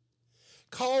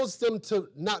 cause them to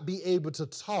not be able to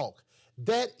talk.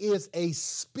 That is a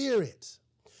spirit.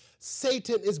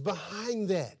 Satan is behind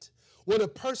that. When a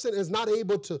person is not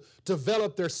able to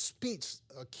develop their speech,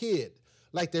 a kid,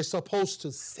 like they're supposed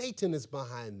to, Satan is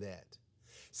behind that.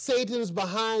 Satan is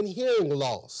behind hearing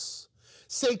loss.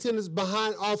 Satan is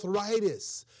behind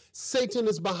arthritis. Satan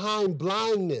is behind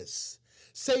blindness.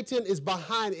 Satan is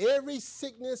behind every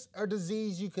sickness or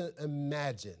disease you can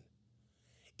imagine.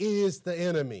 It is the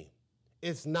enemy.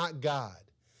 It's not God.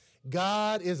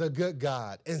 God is a good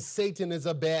God, and Satan is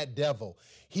a bad devil.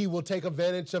 He will take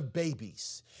advantage of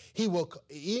babies. He will,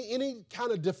 any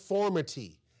kind of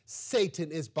deformity,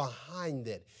 Satan is behind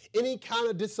that. Any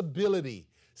kind of disability,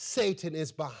 Satan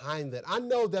is behind that. I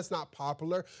know that's not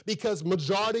popular because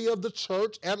majority of the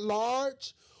church at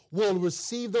large will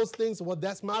receive those things. Well,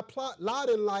 that's my lot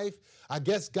in life. I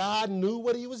guess God knew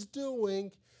what he was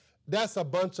doing. That's a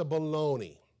bunch of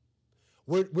baloney.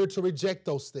 We're to reject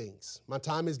those things. My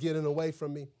time is getting away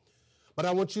from me. But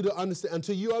I want you to understand,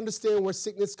 until you understand where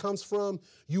sickness comes from,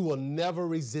 you will never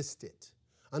resist it.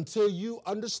 Until you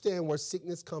understand where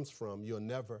sickness comes from, you'll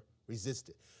never resist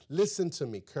it. Listen to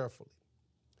me carefully.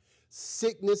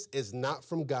 Sickness is not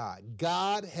from God.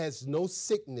 God has no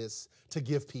sickness to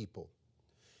give people.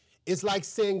 It's like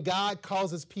saying God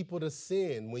causes people to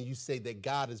sin when you say that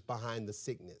God is behind the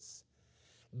sickness.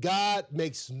 God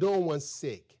makes no one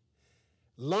sick.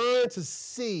 Learn to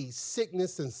see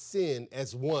sickness and sin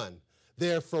as one.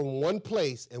 They're from one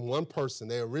place and one person.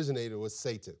 They originated with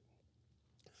Satan.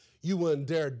 You wouldn't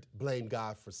dare blame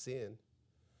God for sin.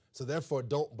 So therefore,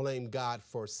 don't blame God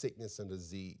for sickness and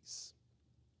disease.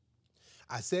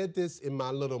 I said this in my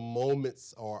little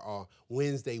moments or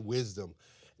Wednesday wisdom.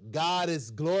 God is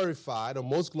glorified, or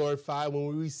most glorified, when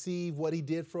we receive what he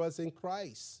did for us in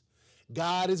Christ.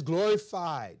 God is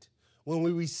glorified when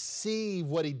we receive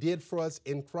what he did for us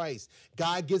in Christ.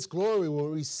 God gets glory when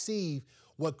we receive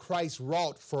what Christ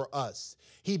wrought for us.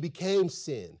 He became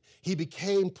sin. He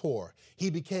became poor. He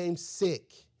became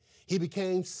sick. He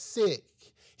became sick.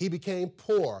 He became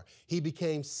poor. He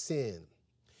became sin.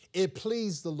 It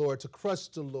pleased the Lord to crush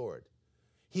the Lord.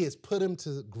 He has put him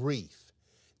to grief.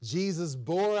 Jesus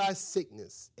bore our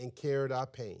sickness and carried our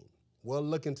pain. We'll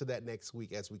look into that next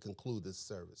week as we conclude this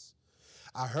service.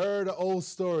 I heard an old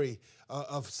story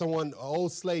of an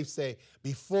old slave say,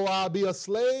 before I'll be a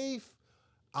slave,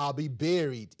 I'll be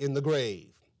buried in the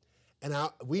grave. And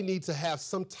we need to have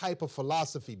some type of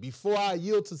philosophy. Before I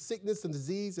yield to sickness and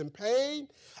disease and pain,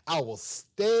 I will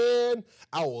stand,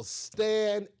 I will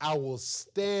stand, I will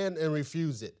stand and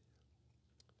refuse it.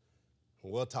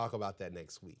 We'll talk about that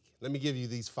next week. Let me give you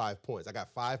these 5 points. I got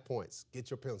 5 points. Get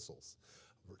your pencils.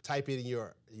 Type it in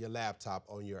your laptop,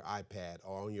 on your iPad,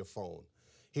 or on your phone.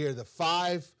 Here are the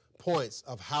 5 points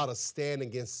of how to stand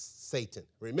against Satan.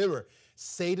 Remember,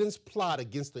 Satan's plot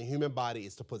against the human body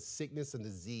is to put sickness and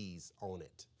disease on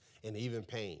it, and even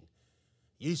pain.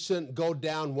 You shouldn't go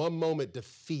down one moment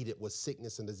defeated with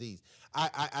sickness and disease.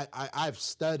 I've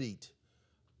studied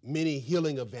many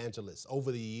healing evangelists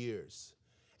over the years,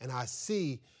 and I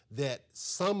see that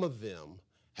some of them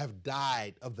have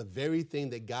died of the very thing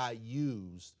that God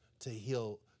used to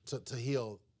heal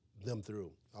them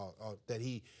through, that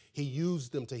he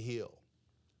used them to heal.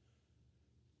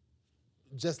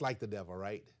 Just like the devil,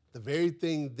 right? The very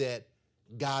thing that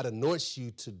God anoints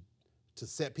you to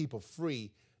set people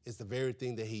free is the very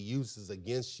thing that he uses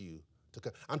against you.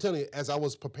 I'm telling you, as I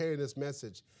was preparing this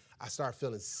message, I started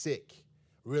feeling sick,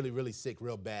 really, really sick,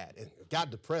 real bad, and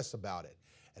got depressed about it.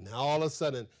 And then all of a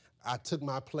sudden, I took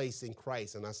my place in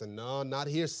Christ, and I said, no, not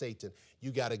here, Satan.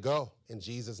 You got to go in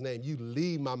Jesus' name. You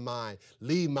leave my mind,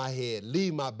 leave my head,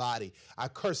 leave my body. I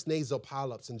curse nasal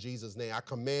polyps in Jesus' name. I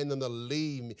command them to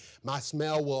leave me. My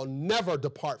smell will never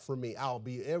depart from me. I'll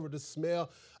forever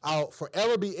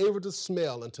be able to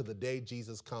smell until the day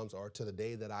Jesus comes, or to the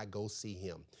day that I go see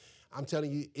him. I'm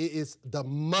telling you, it is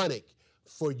demonic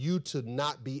for you to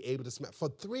not be able to smell. For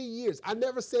 3 years, I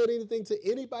never said anything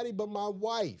to anybody but my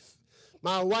wife,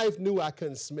 My wife knew I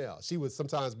couldn't smell. She would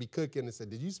sometimes be cooking and say,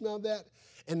 did you smell that?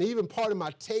 And even part of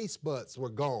my taste buds were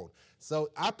gone. So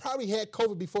I probably had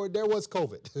COVID before there was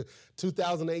COVID,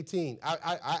 2018.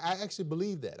 I actually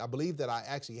believe that. I believe that I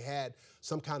actually had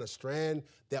some kind of strand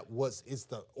that is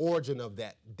the origin of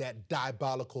that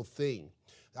diabolical thing.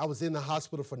 I was in the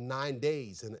hospital for 9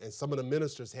 days, and some of the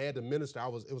ministers had to minister.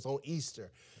 It was on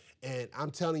Easter. And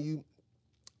I'm telling you,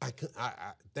 I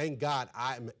thank God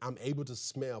I'm able to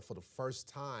smell for the first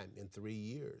time in 3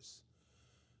 years.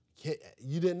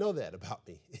 You didn't know that about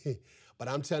me. But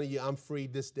I'm telling you, I'm free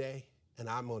this day, and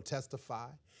I'm going to testify.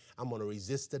 I'm going to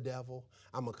resist the devil.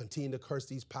 I'm going to continue to curse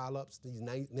these pileups, these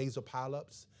nasal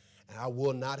pileups, and I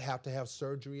will not have to have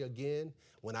surgery again.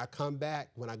 When I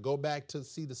go back to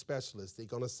see the specialist, they're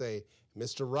going to say,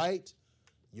 Mr. Wright,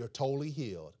 you're totally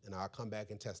healed, and I'll come back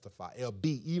and testify. It'll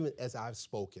be even as I've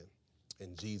spoken,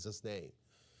 in Jesus' name.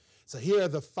 So here are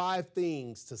the 5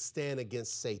 things to stand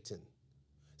against Satan.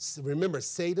 Remember,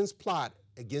 Satan's plot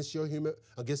against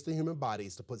the human body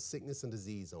is to put sickness and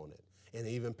disease on it, and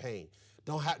even pain.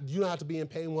 You don't have to be in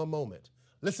pain one moment.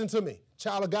 Listen to me,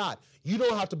 child of God. You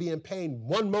don't have to be in pain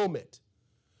one moment.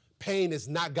 Pain is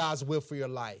not God's will for your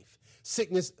life.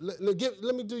 Sickness. Let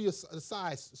me do you a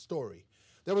side story.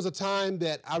 There was a time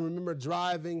that I remember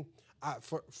driving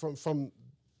from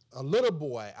a little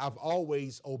boy. I've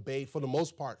always obeyed, for the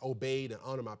most part, and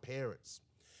honored my parents.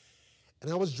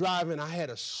 And I was driving, I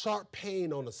had a sharp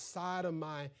pain on the side of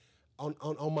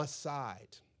on my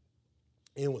side.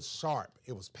 And it was sharp,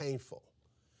 it was painful.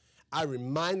 I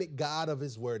reminded God of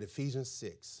his word, Ephesians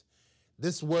 6.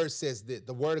 This word says that,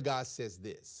 the word of God says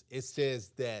this. It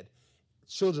says that,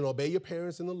 children, obey your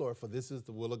parents in the Lord, for this is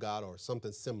the will of God, or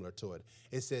something similar to it.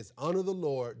 It says, honor the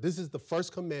Lord. This is the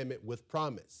first commandment with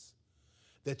promise,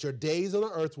 that your days on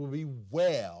the earth will be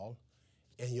well,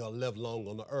 and you'll live long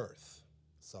on the earth.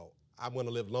 So I'm going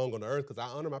to live long on the earth because I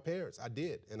honor my parents. I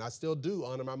did, and I still do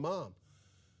honor my mom.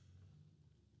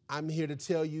 I'm here to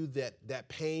tell you that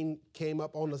pain came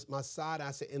up on my side.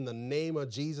 I said, in the name of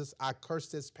Jesus, I curse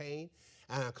this pain,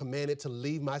 and I command it to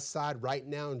leave my side right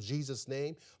now in Jesus'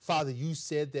 name. Father, you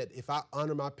said that if I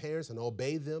honor my parents and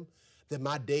obey them, that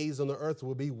my days on the earth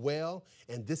will be well,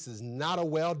 and this is not a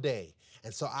well day.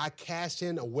 And so I cash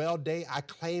in a well day, I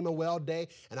claim a well day,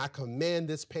 and I command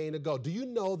this pain to go. Do you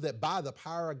know that by the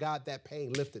power of God, that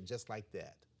pain lifted just like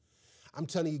that? I'm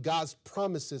telling you, God's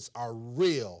promises are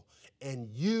real, and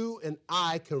you and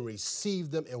I can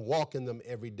receive them and walk in them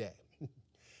every day.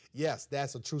 Yes,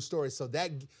 that's a true story. So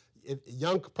that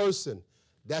young person,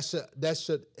 that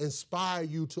should inspire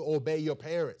you to obey your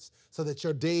parents so that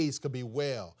your days could be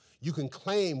well. You can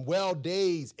claim well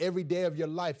days every day of your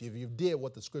life if you did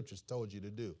what the scriptures told you to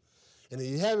do. And if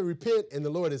you haven't, repent, and the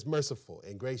Lord is merciful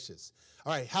and gracious.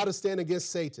 All right, how to stand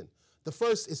against Satan. The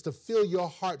first is to fill your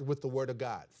heart with the word of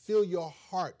God. Fill your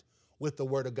heart with the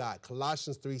word of God.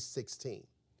 Colossians 3:16.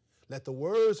 Let the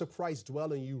words of Christ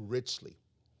dwell in you richly.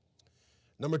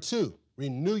 Number 2,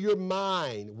 renew your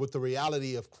mind with the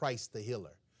reality of Christ the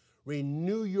healer.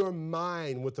 Renew your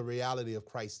mind with the reality of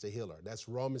Christ the healer. That's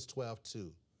Romans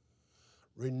 12:2.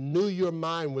 Renew your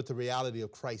mind with the reality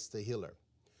of Christ the healer.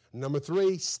 Number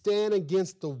 3, stand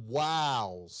against the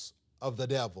wiles of the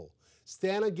devil.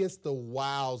 Stand against the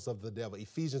wiles of the devil.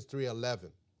 Ephesians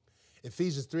 3:11.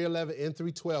 Ephesians 3:11 and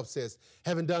 3:12 says,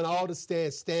 having done all to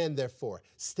stand, stand therefore.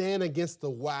 Stand against the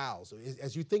wiles.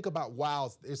 As you think about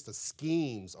wiles, it's the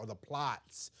schemes or the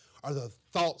plots or the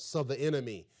thoughts of the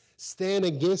enemy. Stand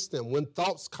against them. When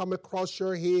thoughts come across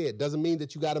your head, doesn't mean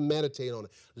that you got to meditate on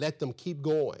it. Let them keep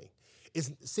going.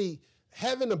 See,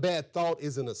 having a bad thought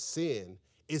isn't a sin.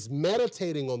 It's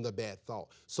meditating on the bad thought.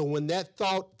 So when that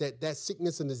thought, that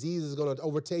sickness and disease is going to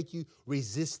overtake you,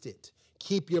 resist it.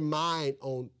 Keep your mind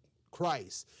on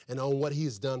Christ and on what he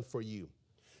has done for you.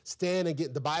 Stand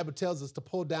against, the Bible tells us to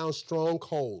pull down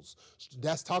strongholds.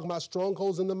 That's talking about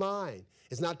strongholds in the mind.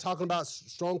 It's not talking about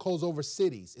strongholds over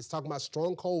cities. It's talking about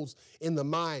strongholds in the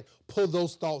mind. Pull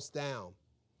those thoughts down.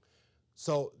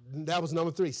 So that was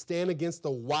number 3, stand against the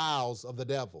wiles of the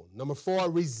devil. Number 4,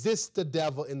 resist the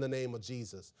devil in the name of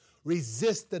Jesus.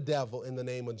 Resist the devil in the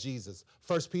name of Jesus.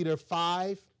 1 Peter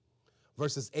 5,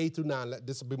 verses 8 through 9.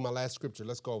 This will be my last scripture.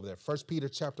 Let's go over there. 1 Peter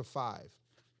chapter 5.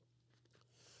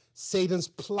 Satan's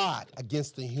plot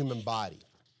against the human body.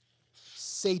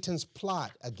 Satan's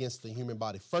plot against the human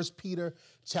body. 1 Peter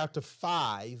chapter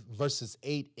 5, verses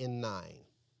 8 and 9.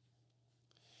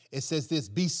 It says this,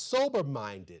 be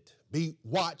sober-minded, be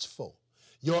watchful.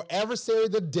 Your adversary,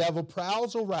 the devil,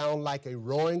 prowls around like a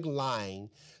roaring lion,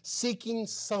 seeking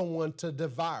someone to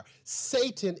devour.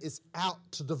 Satan is out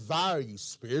to devour you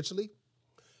spiritually,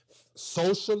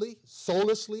 socially,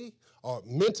 soulishly, or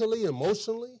mentally,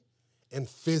 emotionally, and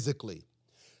physically.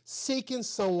 Seeking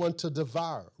someone to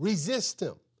devour. Resist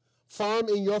him. Firm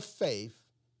in your faith,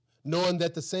 knowing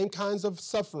that the same kinds of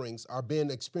sufferings are being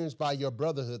experienced by your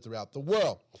brotherhood throughout the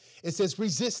world. It says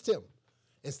resist him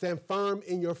and stand firm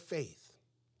in your faith.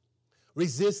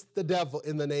 Resist the devil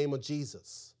in the name of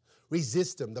Jesus.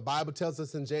 Resist him. The Bible tells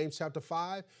us in James chapter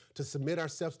 5 to submit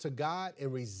ourselves to God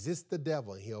and resist the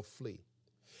devil and he'll flee.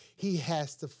 He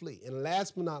has to flee. And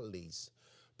last but not least,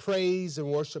 praise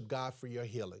and worship God for your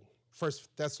healing. 1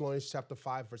 Thessalonians chapter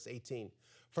 5, verse 18.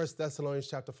 1 Thessalonians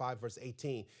chapter 5, verse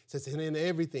 18 says, and in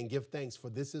everything give thanks, for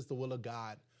this is the will of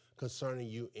God concerning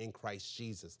you in Christ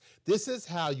Jesus. This is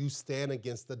how you stand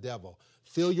against the devil.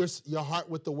 Fill your heart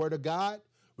with the word of God.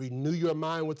 Renew your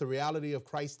mind with the reality of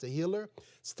Christ the healer.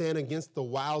 Stand against the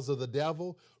wiles of the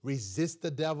devil. Resist the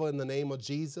devil in the name of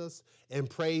Jesus. And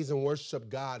praise and worship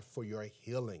God for your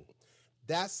healing.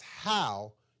 That's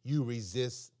how you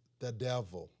resist the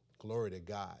devil. Glory to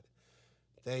God.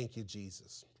 Thank you,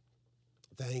 Jesus.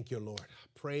 Thank you, Lord.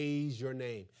 Praise your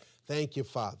name. Thank you,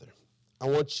 Father. I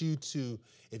want you to,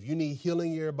 if you need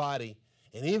healing in your body,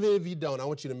 and even if you don't, I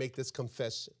want you to make this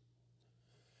confession.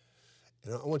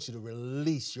 And I want you to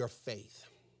release your faith.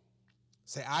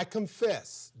 Say, I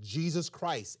confess Jesus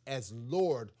Christ as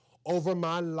Lord over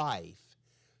my life,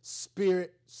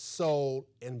 spirit, soul,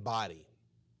 and body.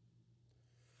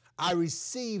 I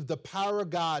receive the power of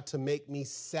God to make me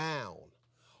sound,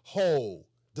 whole,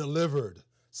 delivered,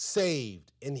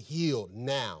 saved, and healed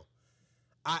now.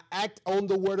 I act on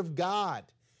the word of God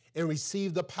and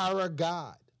receive the power of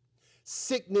God.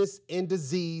 Sickness and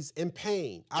disease and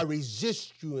pain, I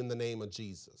resist you in the name of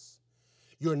Jesus.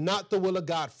 You're not the will of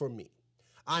God for me.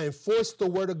 I enforce the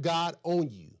word of God on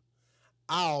you.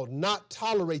 I'll not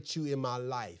tolerate you in my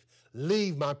life.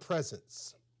 Leave my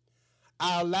presence.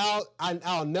 I'll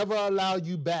never allow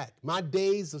you back. My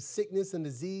days of sickness and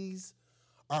disease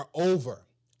are over.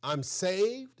 I'm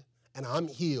saved and I'm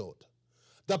healed.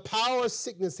 The power of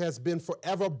sickness has been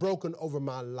forever broken over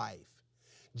my life.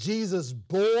 Jesus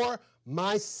bore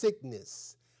my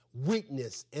sickness,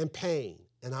 weakness, and pain,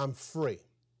 and I'm free.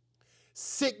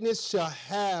 Sickness shall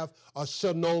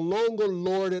no longer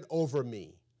lord it over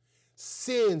me.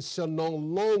 Sin shall no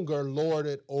longer lord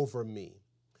it over me.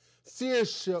 Fear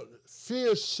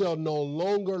shall no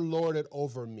longer lord it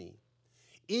over me.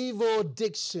 Evil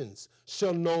addictions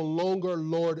shall no longer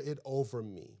lord it over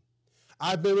me.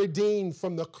 I've been redeemed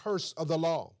from the curse of the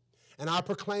law, and I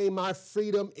proclaim my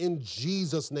freedom in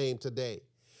Jesus' name today.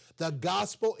 The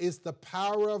gospel is the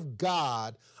power of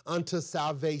God unto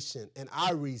salvation, and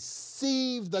I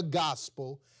receive the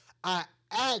gospel, I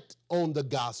act on the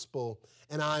gospel,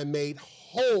 and I am made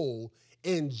whole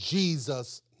in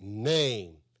Jesus'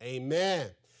 name. Amen.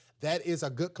 That is a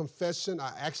good confession.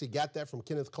 I actually got that from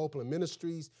Kenneth Copeland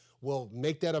Ministries. We'll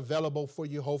make that available for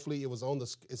you. Hopefully it's on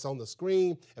the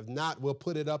screen. If not, we'll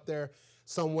put it up there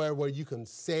somewhere where you can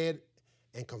say it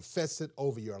and confess it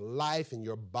over your life and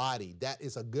your body. That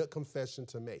is a good confession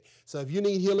to make. So if you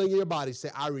need healing in your body,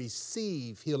 say, I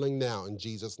receive healing now in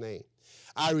Jesus' name.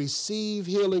 I receive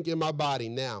healing in my body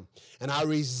now. And I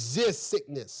resist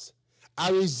sickness.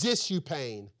 I resist you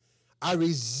pain. I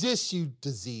resist you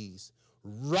disease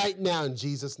right now in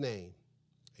Jesus' name.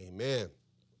 Amen.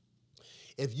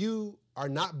 If you are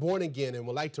not born again and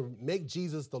would like to make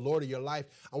Jesus the Lord of your life,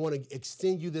 I want to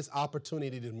extend you this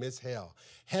opportunity to miss hell.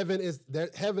 Heaven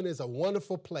is a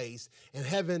wonderful place, and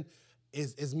heaven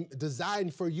is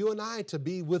designed for you and I to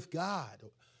be with God.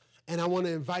 And I want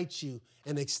to invite you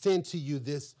and extend to you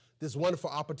this wonderful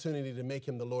opportunity to make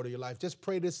him the Lord of your life. Just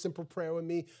pray this simple prayer with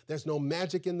me. There's no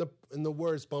magic in the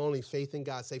words, but only faith in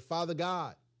God. Say, Father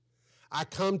God, I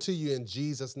come to you in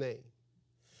Jesus' name.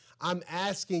 I'm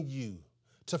asking you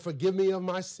to forgive me of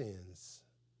my sins.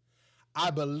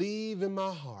 I believe in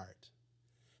my heart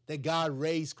that God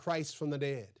raised Christ from the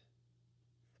dead.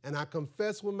 And I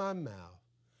confess with my mouth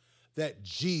that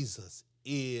Jesus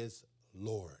is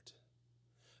Lord.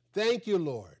 Thank you,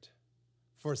 Lord,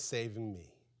 for saving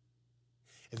me.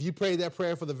 If you prayed that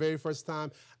prayer for the very first time,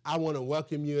 I want to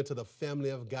welcome you into the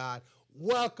family of God.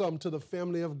 Welcome to the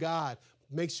family of God.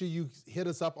 Make sure you hit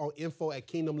us up on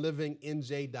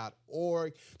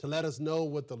info@kingdomlivingnj.org to let us know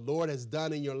what the Lord has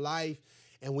done in your life.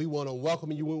 And we want to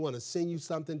welcome you. We want to send you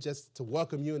something just to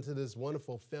welcome you into this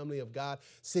wonderful family of God,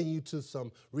 send you to some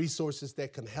resources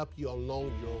that can help you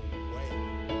along your way.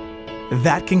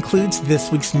 That concludes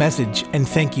this week's message, and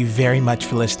thank you very much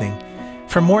for listening.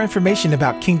 For more information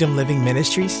about Kingdom Living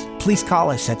Ministries, please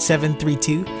call us at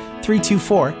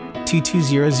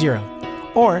 732-324-2200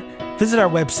 or visit our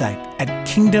website at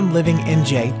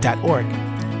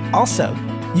kingdomlivingnj.org. Also,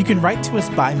 You can write to us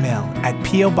by mail at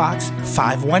P.O. Box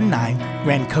 519,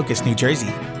 Rancocas, New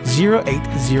Jersey,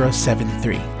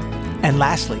 08073. And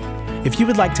lastly, if you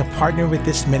would like to partner with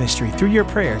this ministry through your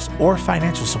prayers or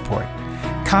financial support,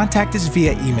 contact us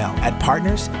via email at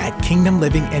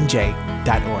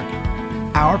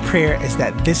partners@kingdomlivingnj.org. Our prayer is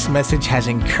that this message has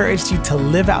encouraged you to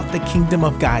live out the kingdom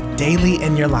of God daily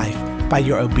in your life by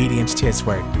your obedience to His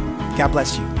word. God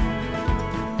bless you.